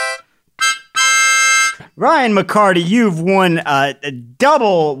 Ryan McCarty, you've won a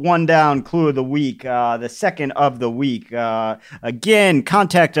double one-down clue of the week, the second of the week. Again,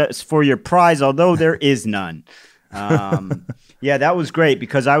 contact us for your prize, although there is none. Yeah, that was great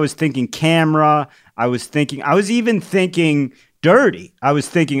because I was thinking camera. I was even thinking dirty. I was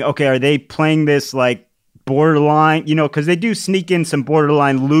thinking, okay, are they playing this like borderline, because they do sneak in some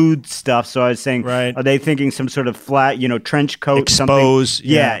borderline lewd stuff. So I was saying, right. Are they thinking some sort of flat, trench coat, expose,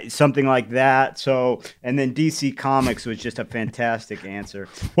 something? Yeah, something like that. So, and then DC Comics was just a fantastic answer.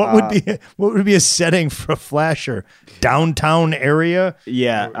 What would be a setting for a flasher? Downtown area?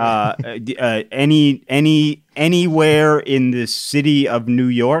 Yeah, anywhere in the city of New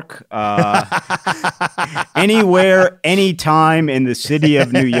York. Anywhere, anytime in the city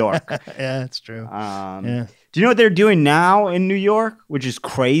of New York. Yeah, that's true. Do you know what they're doing now in New York, which is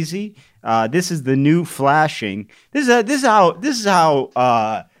crazy? This is the new flashing. This is how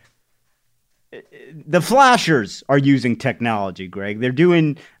the flashers are using technology, Greg. They're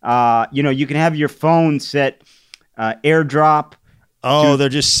doing, you can have your phone set AirDrop. Oh, they're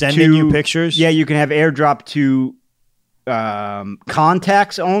just sending you pictures? Yeah, you can have AirDrop to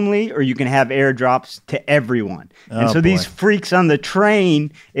contacts only, or you can have airdrops to everyone. And so these freaks on the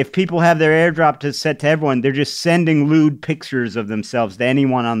train, if people have their airdrop to set to everyone, they're just sending lewd pictures of themselves to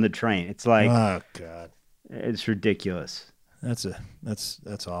anyone on the train. It's like, oh God, it's ridiculous. That's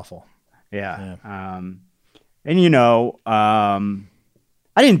awful. Yeah. And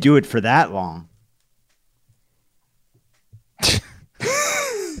I didn't do it for that long.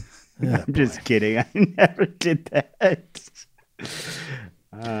 Yeah, I'm just kidding. I never did that.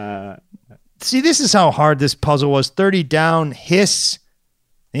 See, this is how hard this puzzle was. 30 down, hiss.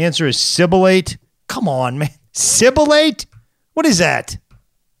 The answer is sibilate. Come on, man. Sibilate? What is that? I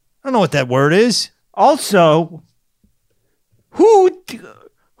don't know what that word is. Also,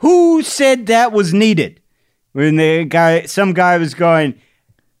 who said that was needed? When some guy was going,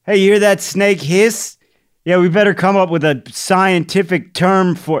 hey, you hear that snake hiss? Yeah, we better come up with a scientific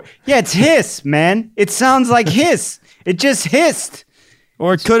term for... Yeah, it's hiss, man. It sounds like hiss. It just hissed.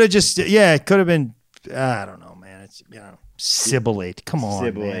 Or it could have just... Yeah, it could have been... I don't know, man. It's, sibilate. Come on,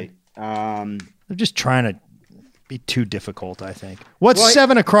 sibilate. Man. They're just trying to be too difficult, I think. What's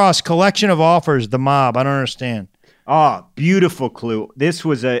 7 across? Collection of offers, the mob. I don't understand. Oh, beautiful clue. This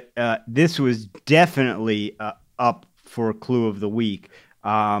was definitely up for a clue of the week.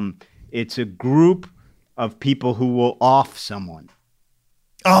 It's a group of people who will off someone.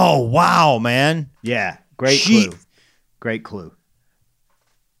 Oh, wow, man. Yeah, clue. Great clue.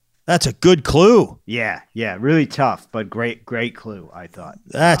 That's a good clue. Yeah, really tough, but great clue, I thought.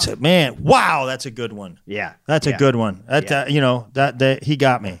 That's a man. Wow, that's a good one. Yeah. That's a good one. That he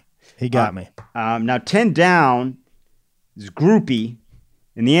got me. He got me. Now 10 down is groupie,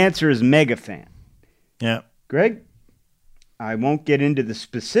 and the answer is mega fan. Yeah. Greg, I won't get into the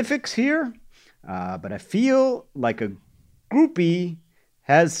specifics here. But I feel like a groupie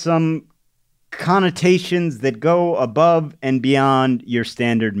has some connotations that go above and beyond your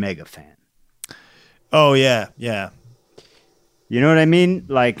standard mega fan. Oh, yeah, yeah. You know what I mean?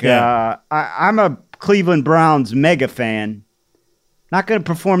 Like, I'm a Cleveland Browns mega fan, not going to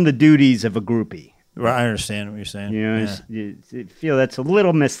perform the duties of a groupie. Right, I understand what you're saying. You feel that's a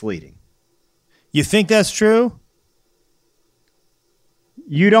little misleading. You think that's true?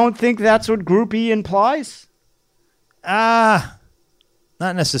 You don't think that's what groupie implies? Not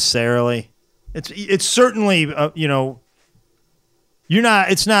necessarily. It's certainly you're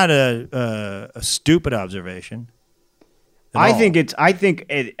not. It's not a stupid observation. I think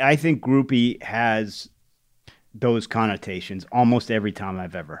groupie has those connotations almost every time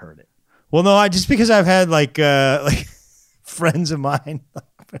I've ever heard it. Well, no, just because I've had like friends of mine,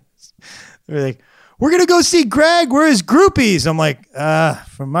 they're like, we're going to go see Greg. We're his groupies. I'm like,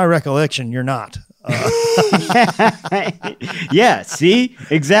 from my recollection, you're not. Yeah, see?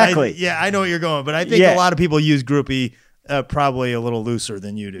 Exactly. I know what you're going, but I think a lot of people use groupie probably a little looser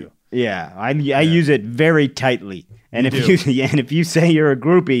than you do. Yeah, I use it very tightly. And if you say you're a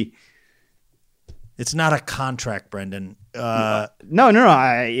groupie... It's not a contract, Brendan. No, I'm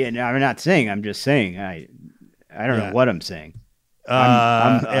not saying. I'm just saying. I don't know what I'm saying.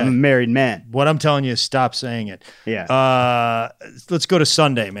 I'm a married man. What I'm telling you is stop saying it. Yeah. Let's go to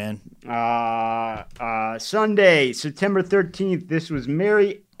Sunday, man. Sunday, September 13th. This was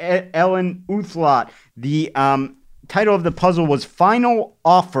Mary Ellen Uthlot. The title of the puzzle was Final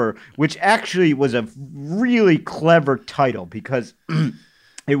Offer, which actually was a really clever title because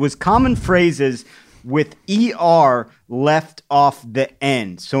it was common phrases with ER left off the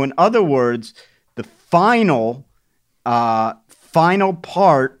end. So in other words, the final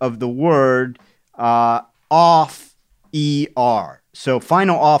part of the word off ER. So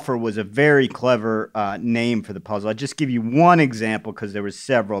Final Offer was a very clever name for the puzzle. I'll just give you one example because there were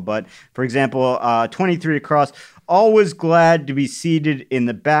several. But for example, 23 across, always glad to be seated in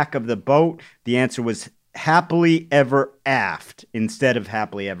the back of the boat. The answer was happily ever aft instead of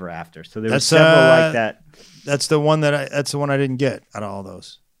happily ever after. So there were several like that. That's the one that's the one I didn't get out of all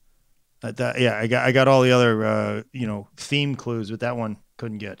those. I got all the other theme clues, but that one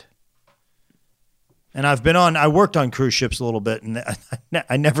couldn't get. And I worked on cruise ships a little bit, and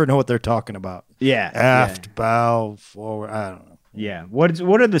I never know what they're talking about. Yeah. Aft, bow, forward, I don't know. Yeah. What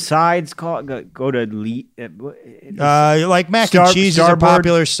are the sides called? Go to lead. Like mac and cheese starboard. Is a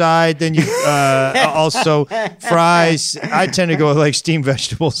popular side. Then you also fries. I tend to go with like steamed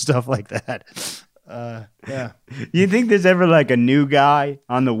vegetable stuff like that. Yeah. You think there's ever like a new guy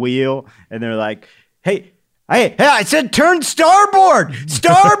on the wheel, and they're like, "Hey, I said turn starboard,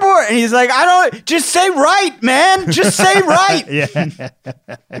 and he's like, "I don't. Just say right, man. Just say right." Yeah.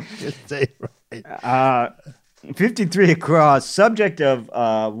 Just say right. 53 across. Subject of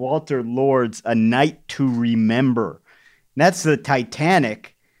Walter Lord's A Night to Remember. That's the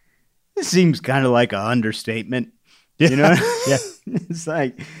Titanic. This seems kind of like an understatement. You know? Yeah. It's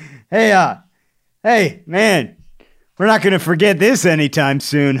like, hey, man, we're not going to forget this anytime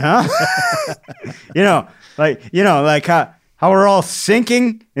soon, huh? like how we're all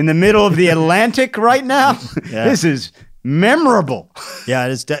sinking in the middle of the Atlantic right now. Yeah. This is memorable. Yeah,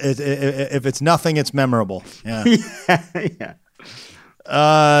 if it's nothing, it's memorable. Yeah.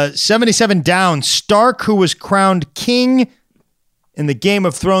 Yeah. 77 down. Stark, who was crowned king in the Game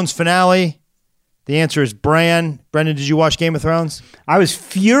of Thrones finale. The answer is Bran. Brendan, did you watch Game of Thrones? I was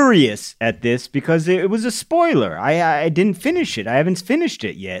furious at this because it was a spoiler. I didn't finish it. I haven't finished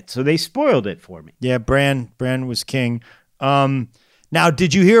it yet, so they spoiled it for me. Yeah, Bran was king. Now,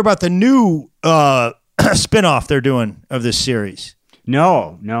 did you hear about the new spinoff they're doing of this series?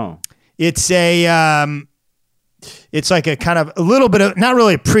 No. It's it's like a kind of a little bit of, not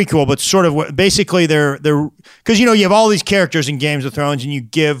really a prequel, but sort of what basically they're because you have all these characters in Games of Thrones and you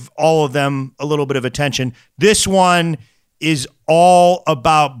give all of them a little bit of attention. This one is all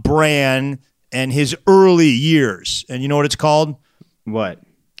about Bran and his early years. And you know what it's called? What?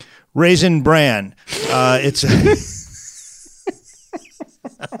 Raisin Bran. It's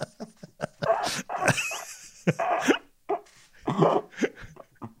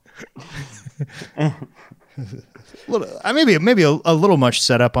maybe a little much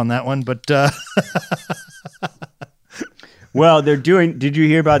set up on that one, but well, they're doing. Did you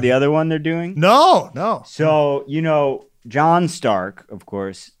hear about the other one they're doing? No. So Jon Stark, of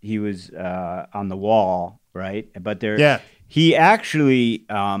course, he was on the wall, right? But he actually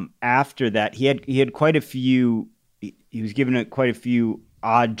after that he had quite a few. He was given quite a few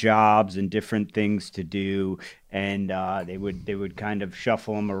odd jobs and different things to do, and they would kind of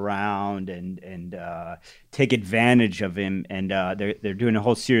shuffle him around and take advantage of him, and they're doing a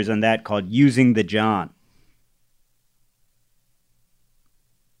whole series on that called Using the Jon.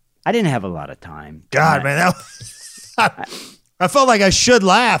 I didn't have a lot of time. God, man, I felt like I should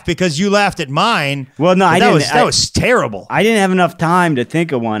laugh because you laughed at mine. Well, no, that was terrible. I didn't have enough time to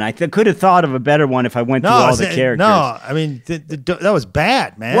think of one. I could have thought of a better one if I went through all the characters. No, I mean that was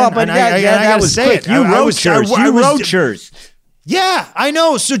bad, man. Well, but that was quick. You wrote yours. Yeah, I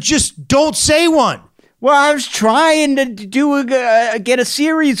know. So just don't say one. Well, I was trying to get a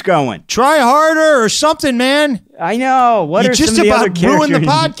series going. Try harder or something, man. I know. What you are just some about of the other ruined the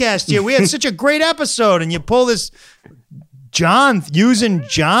podcast here. We had such a great episode, and you pull this using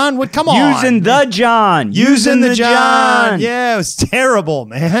John. What? Come on, using the John. Yeah, it was terrible,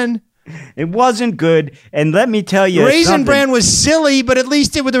 man. It wasn't good, and let me tell you, Raisin Bran was silly, but at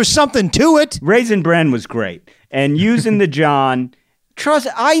least there was something to it. Raisin Bran was great, and using the John. Trust,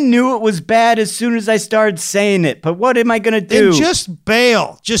 I knew it was bad as soon as I started saying it, but what am I going to do? Then just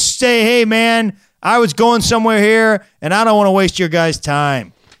bail. Just say, hey, man, I was going somewhere here, and I don't want to waste your guys'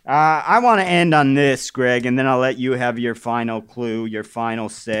 time. I want to end on this, Greg, and then I'll let you have your final clue, your final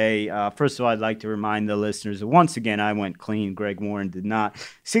say. First of all, I'd like to remind the listeners that once again, I went clean. Greg Warren did not.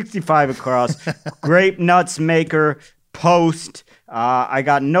 65 across. Grape Nuts Maker Post. I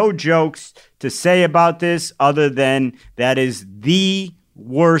got no jokes to say about this other than that is the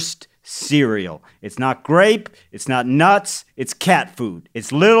worst cereal. It's not grape. It's not nuts. It's cat food.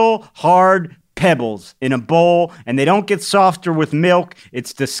 It's little, hard pebbles in a bowl, and they don't get softer with milk.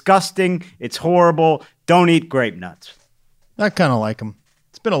 It's disgusting. It's horrible. Don't eat grape nuts. I kind of like them.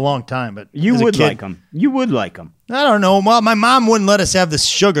 It's been a long time, but you would like them. You would like them. I don't know. Well, my mom wouldn't let us have the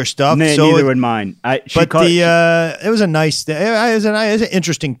sugar stuff. Neither would mine. It was a nice. It was an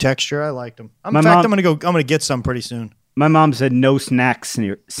interesting texture. I liked them. I'm gonna get some pretty soon. My mom said no snack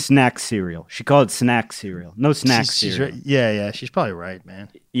cereal. She called it snack cereal. No snack cereal. Yeah. She's probably right, man.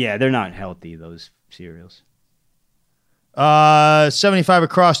 Yeah, they're not healthy, those cereals. 75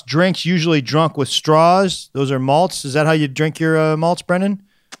 across drinks, usually drunk with straws. Those are malts. Is that how you drink your malts, Brendan?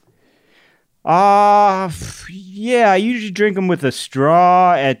 Yeah, I usually drink them with a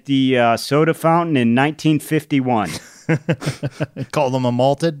straw at the soda fountain in 1951. Call them a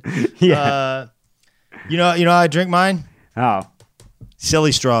malted? Yeah. You know how I drink mine? Oh.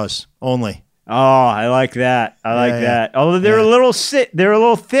 Silly straws only. Oh, I like that. I like that. Although they're a little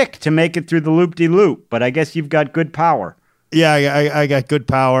thick to make it through the loop-de-loop, but I guess you've got good power. Yeah, I got good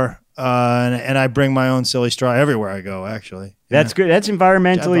power, and I bring my own silly straw everywhere I go, actually. That's good. That's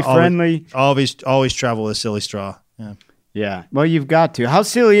environmentally friendly. Always travel with a silly straw. Yeah. Well, you've got to. How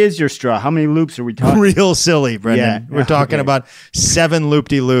silly is your straw? How many loops are we talking? Real silly, Brendan. Yeah. We're talking about 7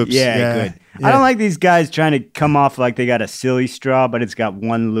 loop-de-loops. Yeah, good. Yeah. I don't like these guys trying to come off like they got a silly straw, but it's got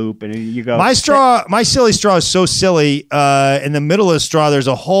one loop, and you go. My silly straw is so silly. In the middle of the straw, there's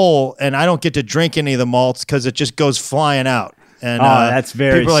a hole, and I don't get to drink any of the malts because it just goes flying out. And that's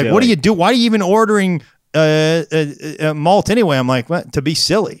very. People are like, silly. "What do you do? Why are you even ordering malt anyway?" I'm like, "What? To be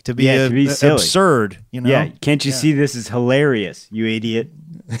silly, to be silly. Absurd." You know? Yeah. Can't you see this is hilarious, you idiot?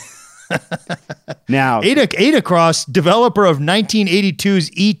 Now, 8 Across, developer of 1982's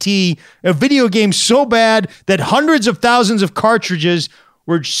E.T., a video game so bad that hundreds of thousands of cartridges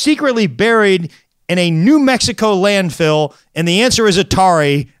were secretly buried in a New Mexico landfill, and the answer is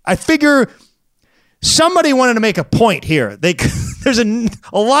Atari. I figure somebody wanted to make a point here. There's a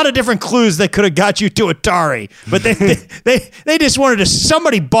lot of different clues that could have got you to Atari, but they just wanted to.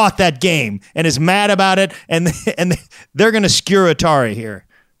 Somebody bought that game and is mad about it, and they're going to skewer Atari here.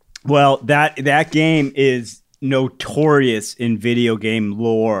 Well, that game is notorious in video game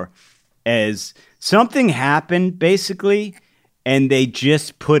lore as something happened, basically, and they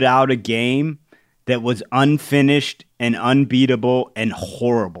just put out a game that was unfinished and unbeatable and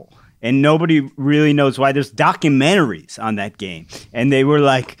horrible. And nobody really knows why. There's documentaries on that game. And they were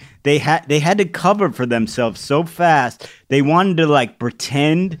like, they had to cover for themselves so fast. They wanted to like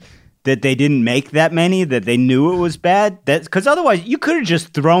pretend that they didn't make that many, that they knew it was bad. That's because otherwise you could have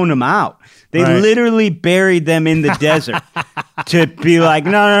just thrown them out. They literally buried them in the desert to be like,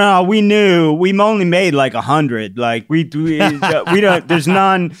 no, we knew. We only made like 100. Like we don't. There's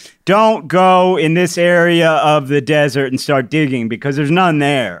none. Don't go in this area of the desert and start digging because there's none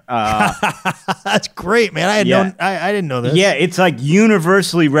there. That's great, man. I didn't know this. Yeah, it's like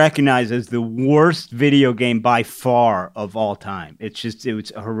universally recognized as the worst video game by far of all time. It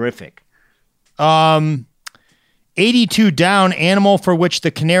was horrific. 82 down, animal for which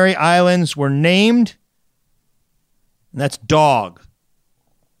the Canary Islands were named. And that's dog.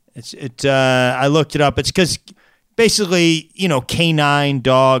 I looked it up. It's because basically, canine,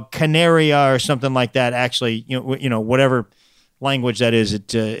 dog, canaria, or something like that. Actually, whatever language that is,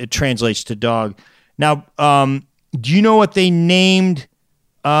 it translates to dog. Now, do you know what they named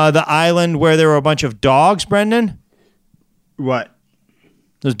the island where there were a bunch of dogs, Brendan? What?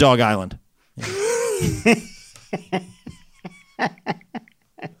 It was Dog Island.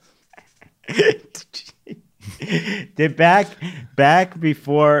 Did back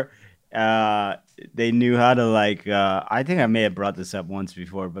before they knew how to I think I may have brought this up once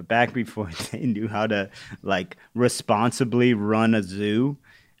before, but back before they knew how to responsibly run a zoo,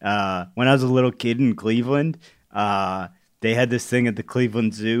 when I was a little kid in Cleveland, they had this thing at the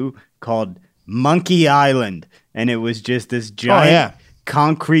Cleveland Zoo called Monkey Island, and it was just this giant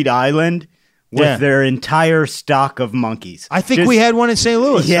concrete island with their entire stock of monkeys. I think we had one in St.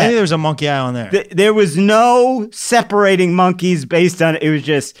 Louis. Yeah. I think there was a monkey island there. There was no separating monkeys based on it. It was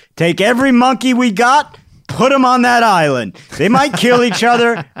just take every monkey we got, put them on that island. They might kill each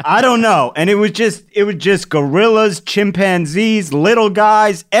other. I don't know. And it was just gorillas, chimpanzees, little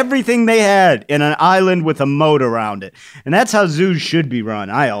guys, everything they had in an island with a moat around it. And that's how zoos should be run,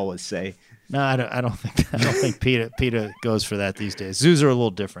 I always say. No, I don't think PETA goes for that these days. Zoos are a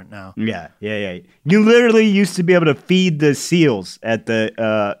little different now. Yeah. You literally used to be able to feed the seals at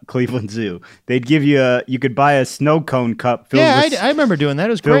the Cleveland Zoo. They'd give you you could buy a snow cone cup filled with I remember doing that. It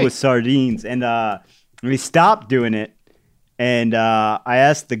was filled great. with sardines, and we stopped doing it. And I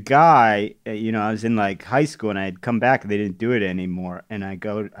asked the guy, I was in like high school and I had come back and they didn't do it anymore. And I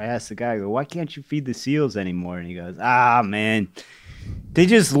asked the guy, why can't you feed the seals anymore? And he goes, man, they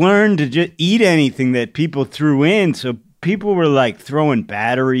just learned to just eat anything that people threw in. So people were like throwing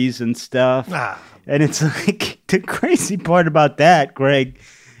batteries and stuff. And it's like the crazy part about that, Greg,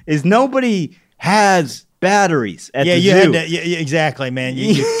 is nobody has batteries at the zoo. Exactly, man.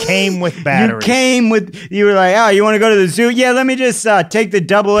 You came with batteries. You were like, you want to go to the zoo? Yeah, let me just take the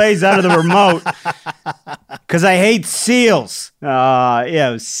AA's out of the remote because I hate seals.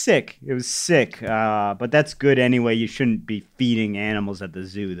 It was sick. But that's good anyway. You shouldn't be feeding animals at the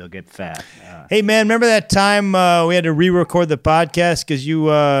zoo. They'll get fat. Hey, man, remember that time we had to re-record the podcast because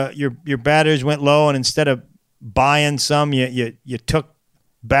your batteries went low, and instead of buying some, you took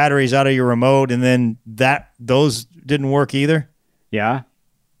batteries out of your remote, and then those didn't work either? Yeah.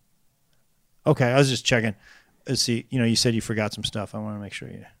 Okay, I was just checking. Let's see. You said you forgot some stuff. I want to make sure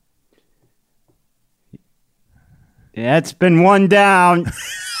you... Yeah, it's been one down.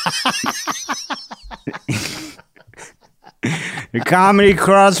 The Comedy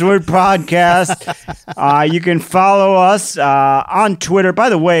Crossword Podcast. You can follow us on Twitter. By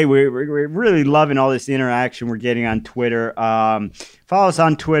the way, we're really loving all this interaction we're getting on Twitter. Follow us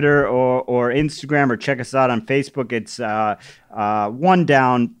on Twitter or Instagram, or check us out on Facebook. It's One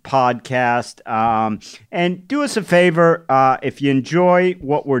Down Podcast. And do us a favor, if you enjoy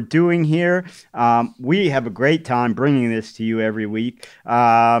what we're doing here, we have a great time bringing this to you every week.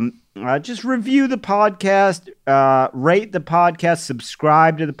 Just review the podcast, rate the podcast,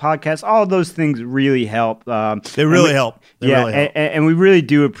 subscribe to the podcast. All of those things really help. They really help. And we really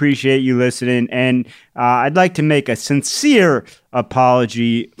do appreciate you listening. And I'd like to make a sincere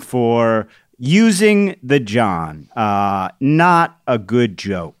apology for using the John. Not a good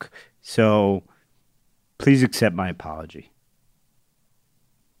joke. So please accept my apology.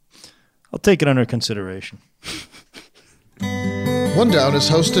 I'll take it under consideration. One Down is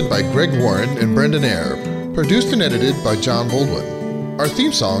hosted by Greg Warren and Brendan Eyre. Produced and edited by John Baldwin. Our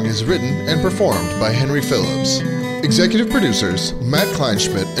theme song is written and performed by Henry Phillips. Executive producers Matt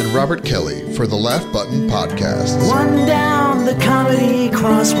Kleinschmidt and Robert Kelly for the Laugh Button Podcast. One Down, the Comedy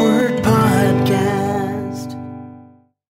Crossword Podcast.